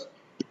conductance,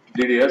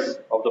 GDS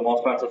of the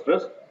MOS transistor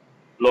is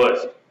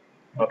lowest.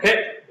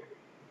 Okay,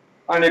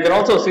 and you can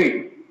also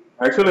see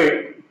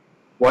actually,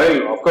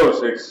 while of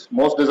course it's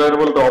most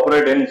desirable to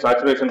operate in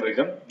saturation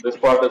region, this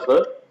part is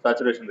the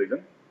saturation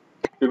region.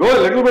 If you go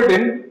a little bit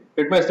in,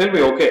 it may still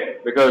be okay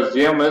because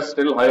GM is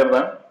still higher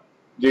than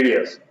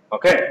GDS.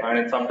 Okay, and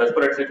in some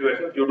desperate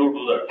situations, you do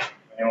that.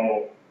 There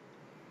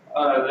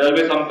will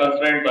be some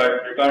constraint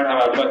that you can't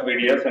have as much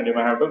VDS and you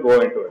may have to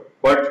go into it.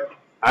 But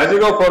as you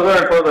go further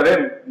and further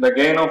in, the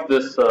gain of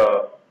this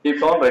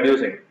keeps on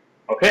reducing.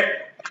 Okay,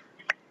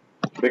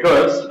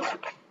 because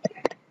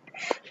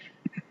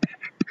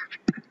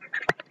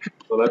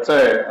so let's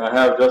say I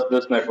have just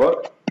this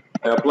network.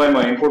 I apply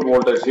my input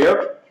voltage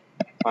here,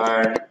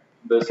 and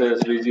this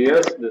is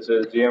VGS, this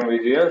is GM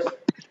VGS.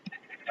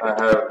 I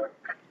have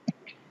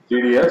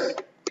GDS.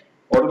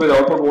 What will be the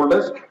output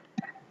voltage?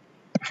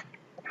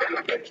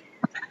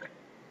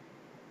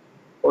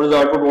 What is the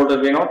output voltage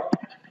V0?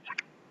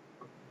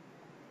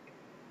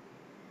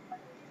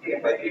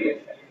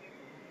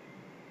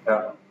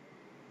 Yeah.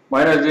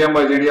 Minus GM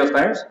by GDS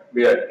times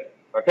VI.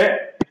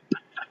 Okay.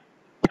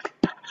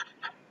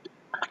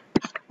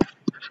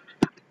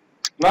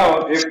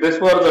 Now, if this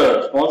were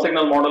the small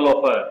signal model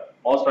of a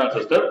MOS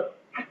transistor,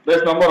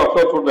 this number of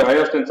course would be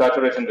highest in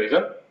saturation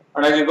region,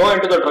 and as you go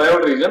into the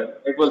triode region,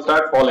 it will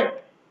start falling,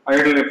 and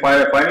it will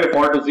finally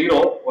fall to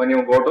 0 when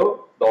you go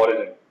to the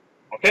origin.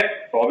 Okay,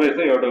 so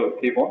obviously you have to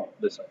keep on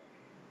this side.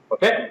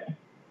 Okay.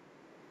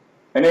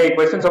 Any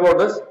questions about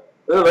this?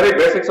 This is the very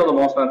basics of the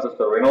MOS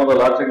transistor. We know the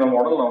large signal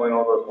model, now we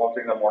know the small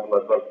signal model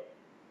as well.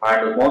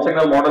 And the small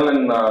signal model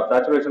in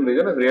saturation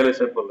region is really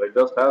simple. It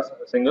just has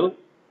a single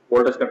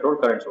voltage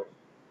controlled current source,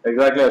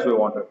 exactly as we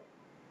wanted.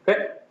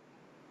 Okay.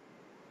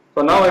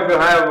 So now if you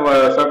have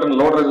a certain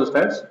load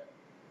resistance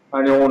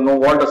and you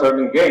want a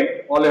certain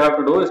gain, all you have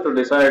to do is to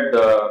decide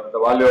the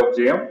value of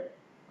GM,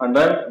 and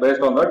then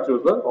based on that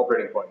choose the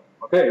operating point.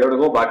 Okay, you have to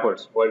go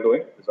backwards while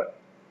doing design.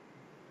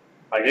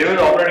 I gave you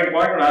the operating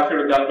point and asked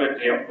you to calculate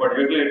GM, but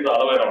usually it's the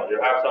other way around. You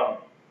have some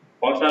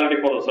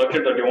functionality for the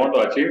circuit that you want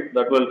to achieve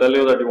that will tell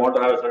you that you want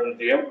to have a certain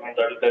GM, and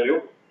that will tell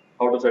you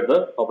how to set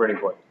the operating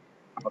point.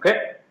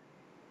 Okay.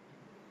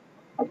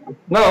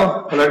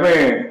 Now let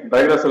me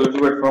digress a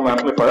little bit from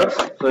amplifiers.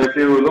 So if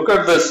you look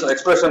at this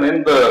expression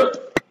in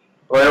the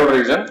triode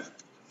region,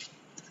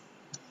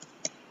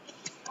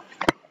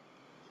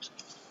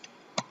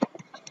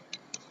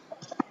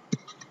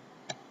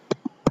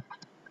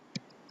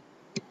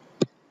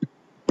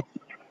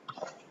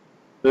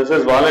 this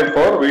is valid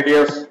for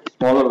VDS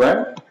smaller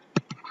than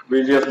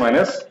VGS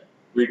minus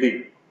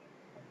VT.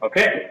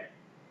 Okay.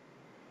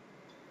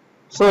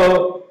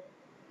 So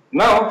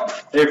now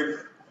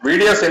if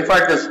VDS in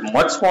fact is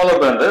much smaller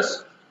than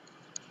this,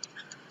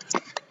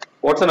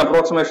 what's an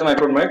approximation I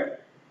could make?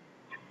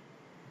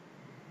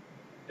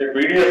 If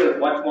VDS is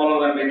much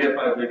smaller than VGS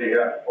minus VT,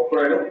 yeah, what could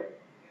I do?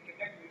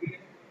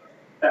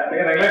 Yeah, we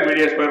can neglect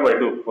VDS square by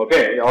 2,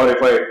 okay? Or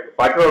if I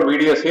factor out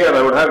VDS here,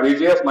 I would have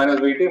VGS minus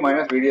VT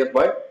minus VDS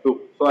by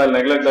 2. So I'll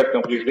neglect that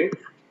completely.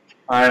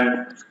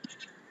 And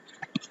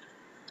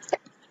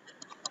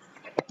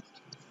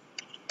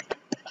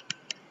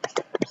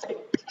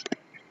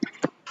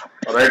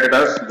write it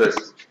as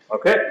this,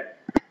 okay?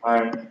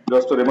 And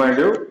just to remind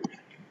you,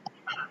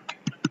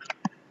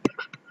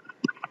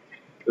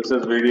 this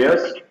is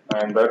VDS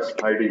and that's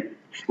ID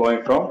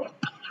flowing from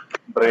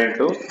drain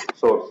to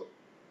source.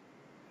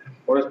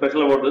 What is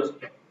special about this?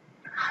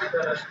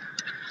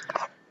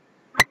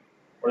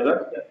 What is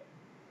that?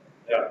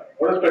 Yeah.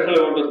 What is special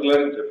about this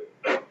relationship?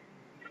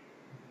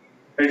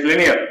 It's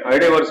linear.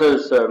 ID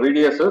versus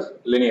VDS is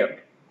linear.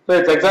 So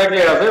it's exactly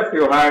as if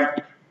you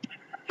had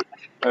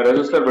a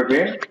resistor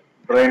between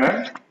drain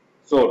and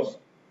source.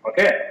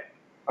 Okay.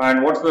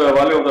 And what's the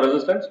value of the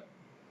resistance?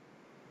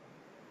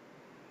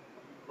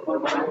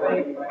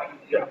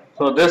 Yeah.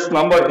 So this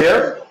number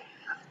here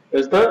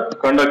is the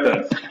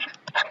conductance,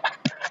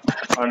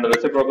 and the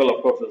reciprocal,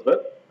 of course, is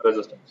the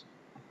resistance.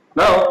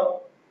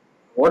 Now,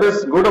 what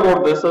is good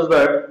about this is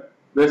that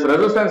this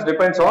resistance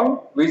depends on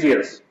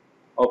VGS.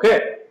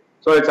 Okay.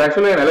 So it's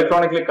actually an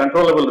electronically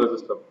controllable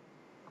resistor.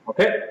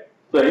 Okay.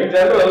 So in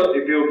general,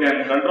 if you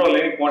can control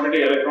any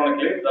quantity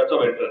electronically, that's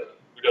of interest,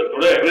 because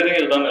today everything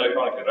is done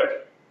electronically,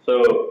 right?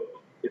 So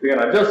if you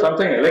can adjust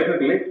something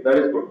electrically, that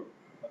is good.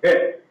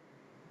 Okay.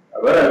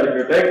 Whereas if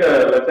you take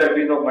let's say a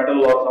piece of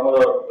metal or some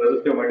other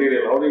resistive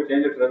material, how do you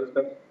change its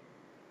resistance?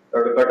 You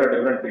have to cut a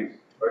different piece,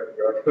 right?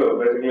 You have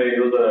to basically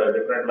use a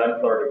different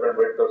length or a different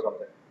width or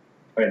something.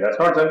 I mean, that's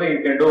not something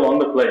you can do on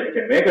the fly. You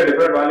can make a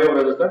different value of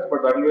resistance,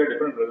 but that will be a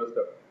different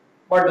resistor.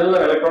 But this is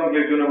an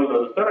electronically tunable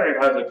resistor and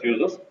it has its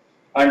uses.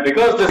 And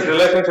because this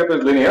relationship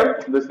is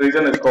linear, this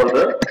region is called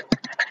the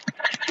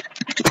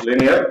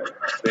linear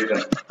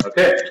region.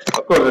 Okay.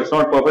 Of course, it's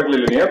not perfectly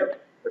linear.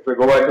 If we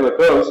go back to the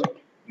curves,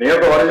 near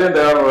the origin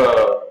there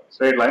are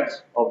straight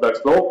lines of that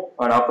slope,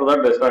 and after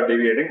that they start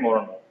deviating more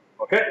and more.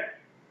 Okay.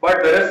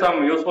 But there is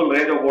some useful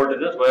range of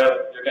voltages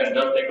where you can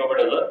just think of it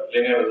as a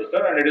linear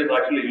resistor, and it is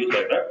actually used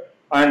like that.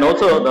 And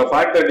also the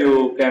fact that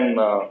you can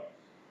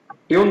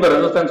tune the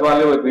resistance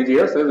value with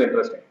VGS is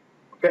interesting.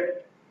 Okay.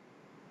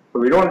 So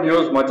we don't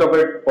use much of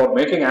it for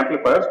making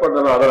amplifiers, but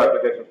there are other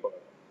applications for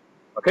it.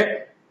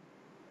 Okay.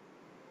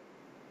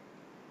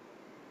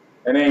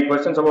 Any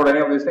questions about any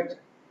of these things?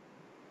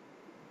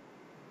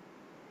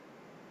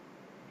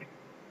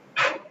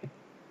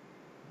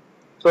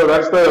 So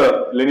that's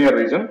the linear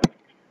region,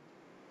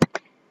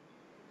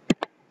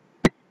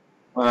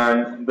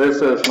 and this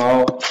is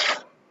now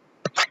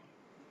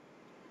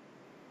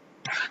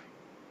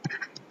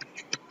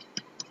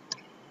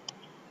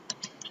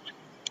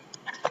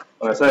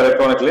when I say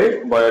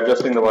electronically, by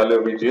adjusting the value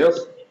of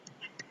VGS,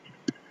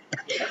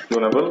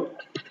 tunable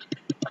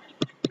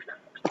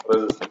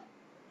resistance.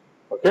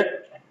 Okay.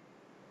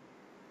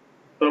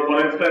 So for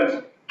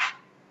instance,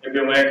 if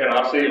you make an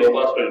RC low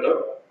pass filter,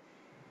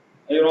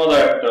 you know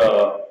that,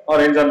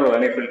 or in general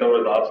any filter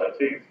with R's and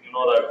C's, you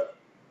know that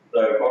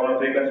the common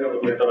frequency of the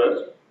filter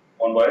is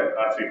 1 by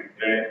RC,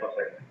 radians per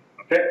second.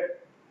 Okay.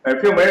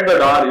 If you made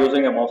that R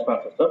using a MOS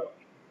transistor,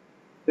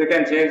 you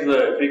can change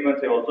the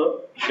frequency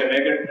also. You can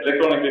make it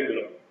electronically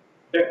tunable.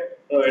 Okay.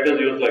 So it is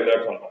used like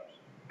that sometimes.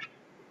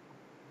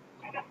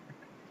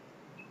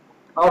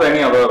 Or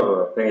any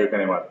other thing you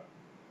can imagine.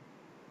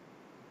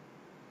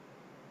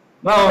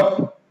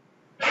 Now,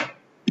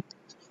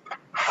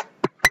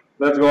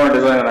 let's go and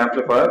design an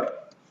amplifier.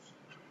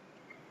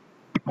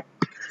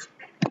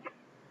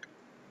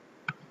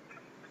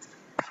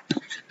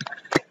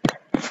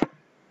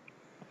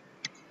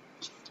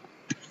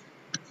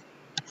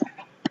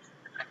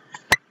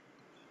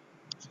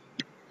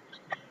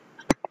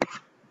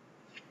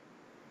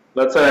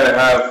 Let's say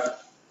I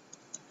have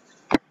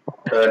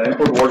an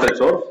input voltage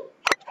source,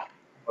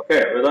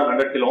 okay, with a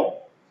 100 kilo ohm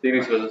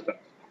series resistance,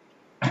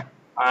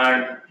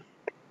 and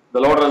the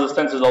load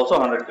resistance is also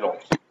 100 kilo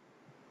ohms.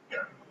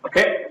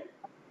 Okay.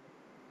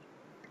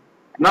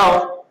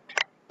 Now,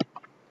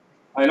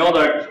 I know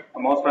that a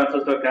MOS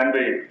transistor can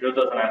be used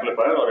as an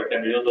amplifier, or it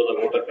can be used as a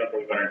voltage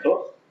control current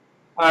source,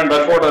 and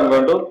that's what I'm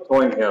going to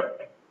throw in here.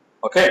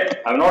 Okay.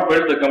 I have not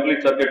built the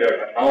complete circuit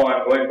yet. Now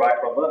I'm going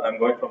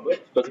from the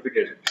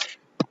specification,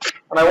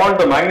 and I want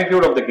the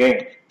magnitude of the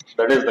gain.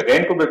 That is, the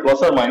gain could be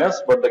plus or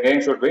minus, but the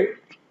gain should be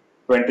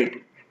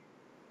 20.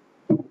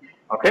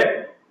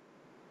 Okay.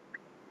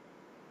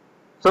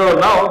 So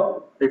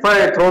now, if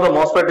I throw the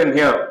MOSFET in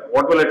here,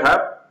 what will it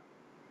have?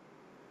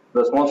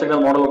 The small signal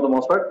model of the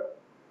MOSFET.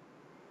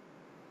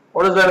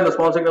 What is there in the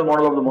small signal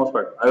model of the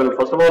MOSFET? I will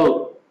first of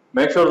all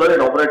make sure that it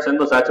operates in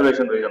the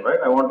saturation region, right?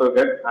 I want to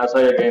get as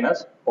high a gain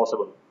as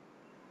possible.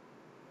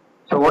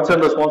 So what's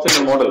in the small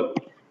signal model?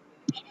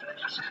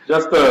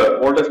 Just the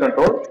voltage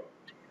controlled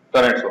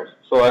current source.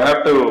 So I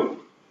have to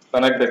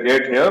connect the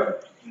gate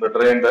here, the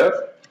drain there,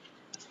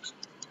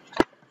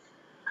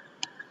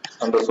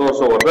 and the source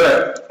over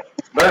there.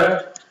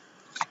 Then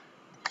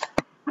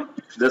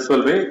this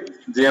will be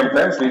Gm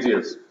times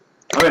VGS.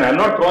 I mean, I'm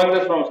not throwing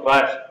this from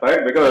scratch,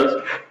 right?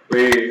 Because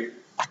we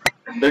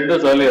did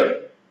this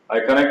earlier. I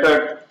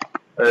connected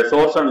a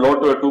source and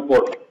load to a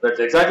 2-port. That's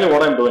exactly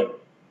what I'm doing.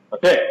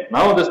 Okay.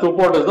 Now this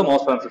 2-port is the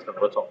MOS transistor.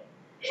 That's all.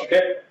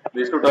 Okay.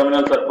 These two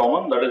terminals are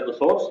common. That is the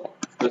source.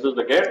 This is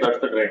the gate. That's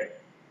the drain.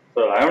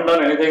 So I haven't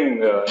done anything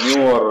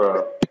new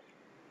or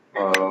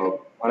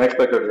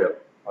unexpected here.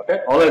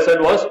 Okay. All I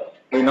said was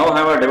we now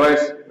have a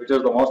device which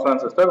is the MOS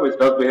transistor which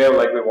does behave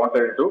like we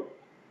wanted it to.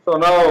 So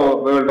now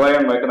we will try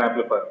and make an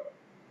amplifier.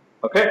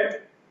 Okay.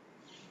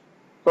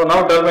 So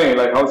now tell me,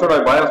 like, how should I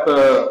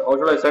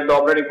set the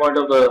operating point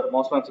of the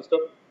MOS transistor?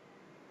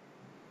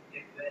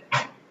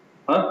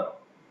 Huh?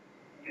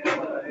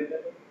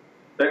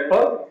 Check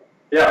for?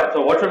 Yeah,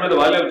 so what should be the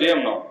value of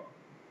GM now?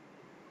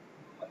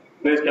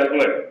 Please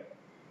calculate.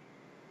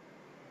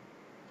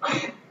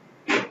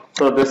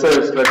 So this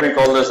is, let me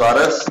call this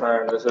RS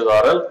and this is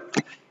RL.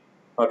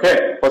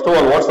 Okay, first of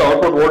all, what's the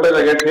output voltage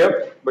I get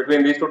here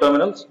between these two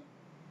terminals?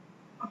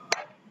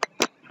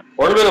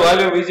 What will be the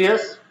value of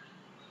VGS?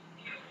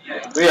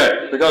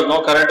 Vi, because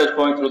no current is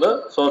flowing through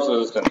the source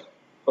resistance.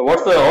 So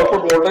what's the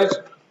output voltage?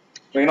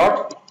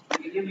 V0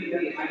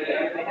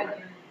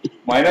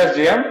 minus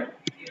GM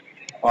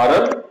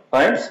RL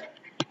times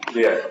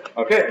Vi.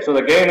 Okay, so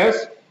the gain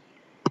is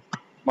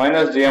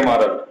minus GM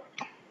RL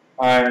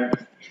and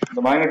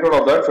the magnitude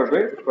of that should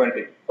be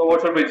 20. So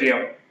what should be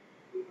GM?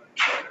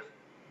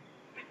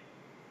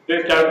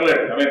 Please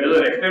calculate. I mean, this is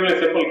an extremely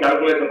simple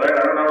calculation, right?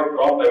 I don't have to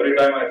prompt every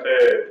time I say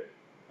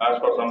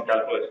ask for some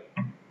calculation.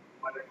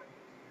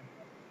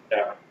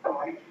 Yeah.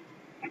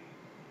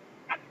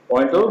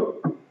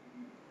 0.2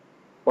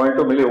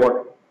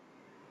 milliwatt,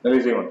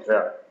 millisiemens.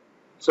 Yeah.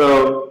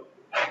 So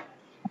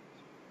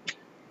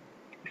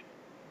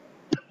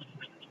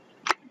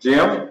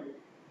GM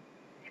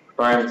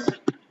times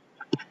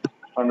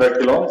 100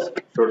 kilo ohms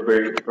should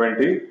be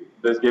 20.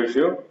 This gives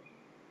you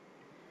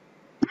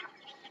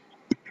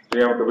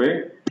GM to be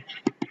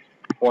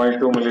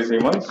 0.2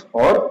 millisiemens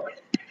or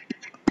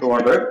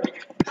 200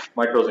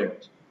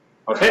 microsiemens.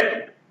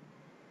 Okay.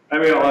 I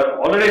mean, I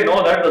already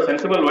know that the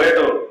sensible way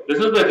to, this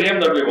is the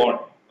GM that we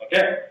want.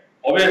 Okay.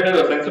 Obviously,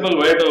 the sensible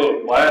way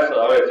to bias,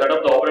 set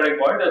up the operating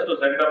point is to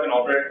set it up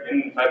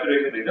in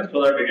saturation region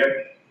so that we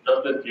get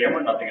just this GM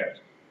and nothing else.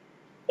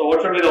 So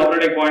what should be the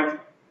operating point?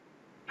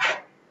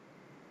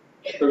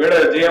 To get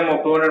a GM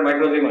of 200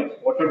 microsiemens,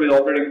 what should be the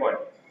operating point?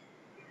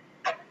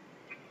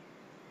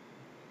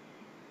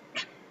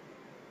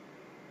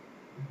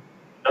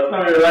 Just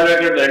now we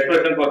evaluated the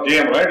expression for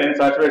GM, right, in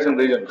saturation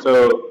region.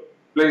 So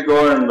please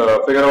go and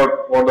figure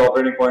out what the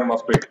operating point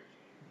must be.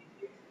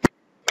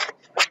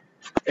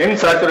 In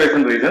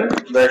saturation region,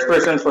 the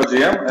expressions for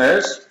GM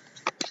is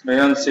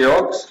neon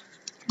Cox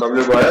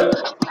W by L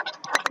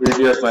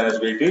VGS minus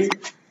VT,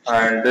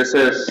 and this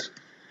is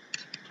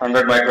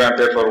 100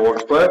 microampere per volt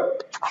square,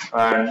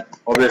 and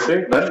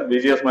obviously then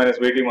VGS minus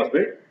VT must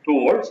be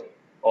 2 volts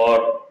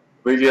or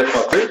VGS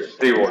must be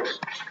 3 volts.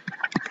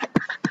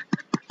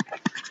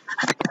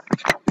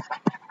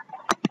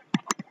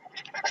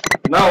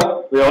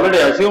 Now, we already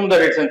assumed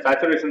that it's in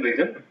saturation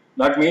region.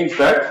 That means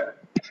that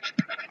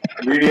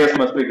VDS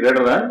must be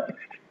greater than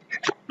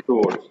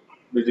 2 volts,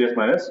 VGS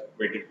minus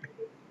VT.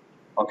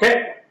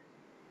 Okay?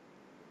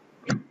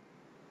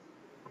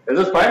 Is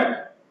this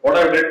fine? What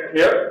I did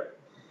here,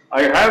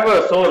 I have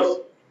a source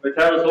which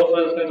has a source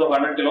resistance of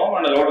 100 kilo ohm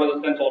and a load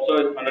resistance also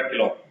is 100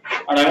 kilo ohm.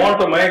 And I want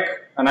to make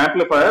an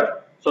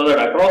amplifier so that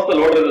across the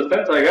load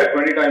resistance I get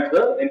 20 times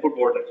the input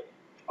voltage.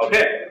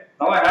 Okay?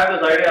 Now I have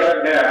this idea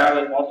that hey, I have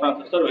this MOS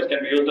transistor which can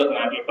be used as an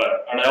amplifier,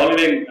 and I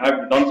already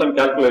have done some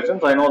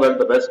calculations. I know that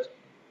the best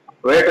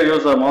way to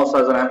use a MOS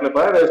as an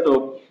amplifier is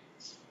to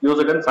use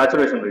it in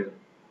saturation region.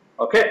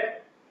 Okay,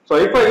 so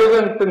if I use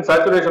it in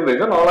saturation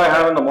region, all I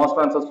have in the MOS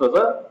transistor is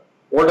a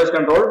voltage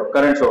controlled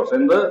current source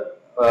in the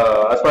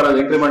as far as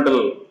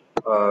incremental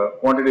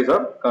quantities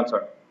are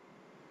concerned.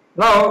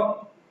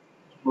 Now,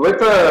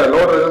 with a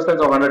load resistance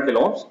of 100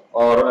 kilo ohms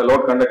or a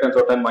load conductance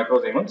of 10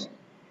 microsiemens.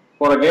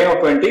 For a gain of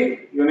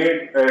 20, you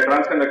need a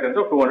transconductance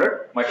of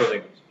 200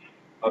 microsiemens.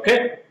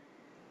 Okay?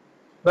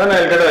 Then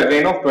I'll get a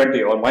gain of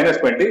 20 or minus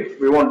 20.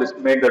 We won't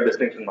make that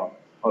distinction now.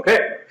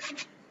 Okay?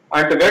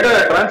 And to get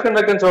a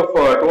transconductance of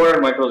 200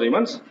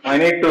 microsiemens, I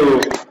need to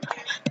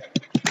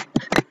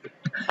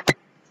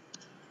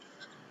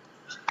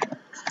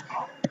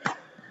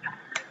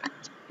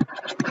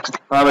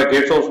have a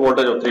gate source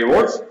voltage of 3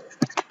 volts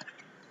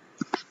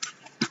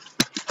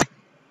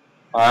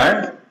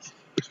and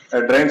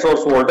a drain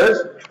source voltage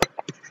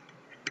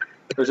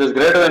which is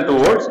greater than 2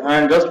 volts,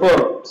 and just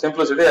for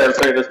simplicity I will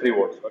say it is 3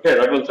 volts. Okay,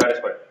 that will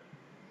satisfy.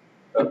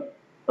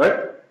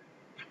 Right?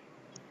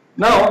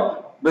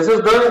 Now, this is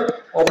the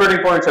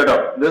operating point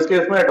setup. This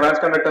gives me a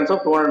transconductance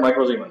of 200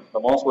 microsiemens. The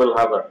MOS will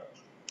have that.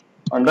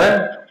 And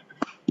then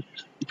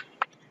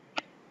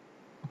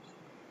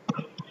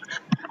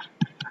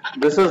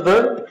this is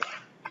the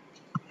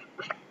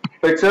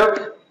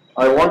picture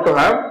I want to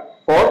have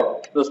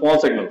for the small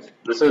signals.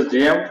 This is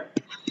GM,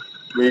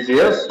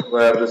 VGS,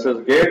 where this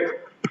is gate,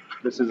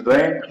 this is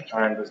drain,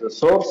 and this is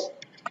source,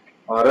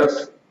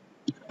 RS,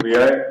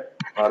 VI,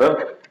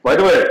 RF. By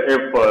the way,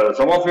 if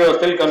some of you are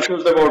still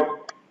confused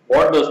about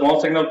what the small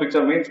signal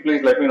picture means,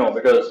 please let me know,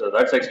 because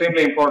that's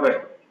extremely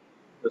important.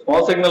 The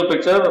small signal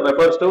picture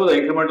refers to the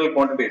incremental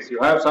quantities. You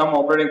have some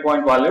operating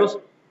point values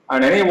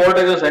and any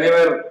voltages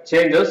anywhere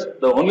changes,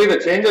 only the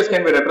changes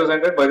can be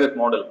represented by this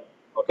model.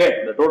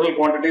 Okay, the total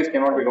quantities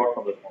cannot be got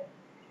from this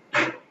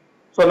model.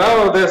 So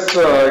now this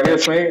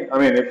gives me, I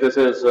mean, if this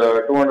is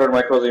 200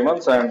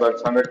 microsiemens and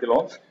that's 100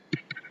 kilo ohms,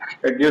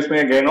 it gives me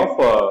a gain of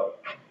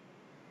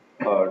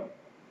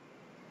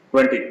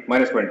 20,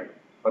 minus 20.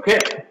 Okay.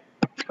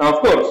 Now,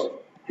 of course,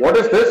 what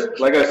is this?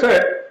 Like I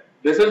said,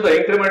 this is the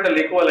incremental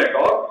equivalent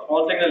or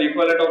small signal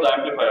equivalent of the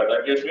amplifier.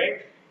 That gives me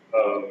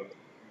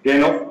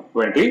gain of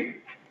 20.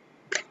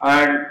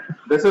 And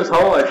this is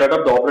how I set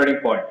up the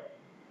operating point.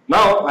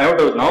 Now, I have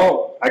to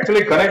now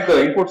actually connect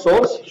the input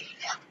source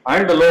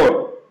and the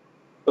load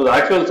to the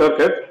actual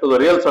circuit, to the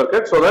real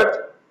circuit, so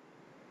that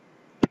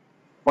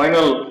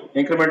final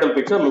incremental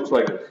picture looks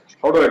like this.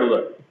 How do I do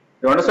that?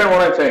 You understand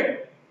what I am saying?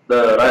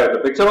 The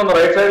picture on the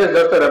right side is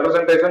just a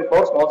representation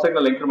for small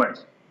signal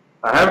increments.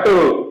 I have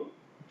to,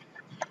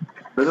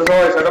 this is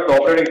how I set up the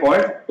operating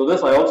point. To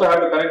this, I also have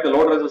to connect the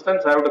load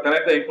resistance, I have to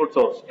connect the input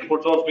source.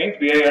 Input source means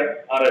VI and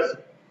RS.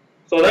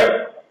 So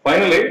that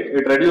finally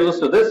it reduces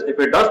to this. If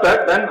it does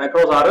that, then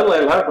across RL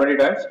I will have 20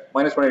 times,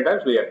 minus 20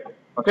 times VI.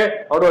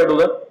 Okay, how do I do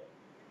that?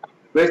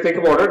 Please think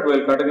about it. We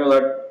will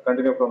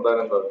continue from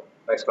there in the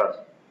next class.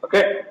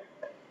 Okay.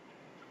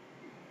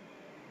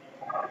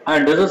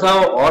 And this is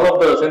how all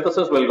of the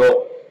synthesis will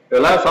go. You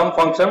will have some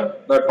function.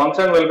 That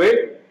function will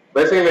be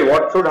basically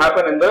what should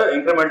happen in the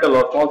incremental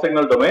or small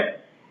signal domain,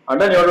 and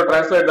then you have to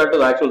translate that to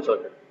the actual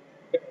circuit.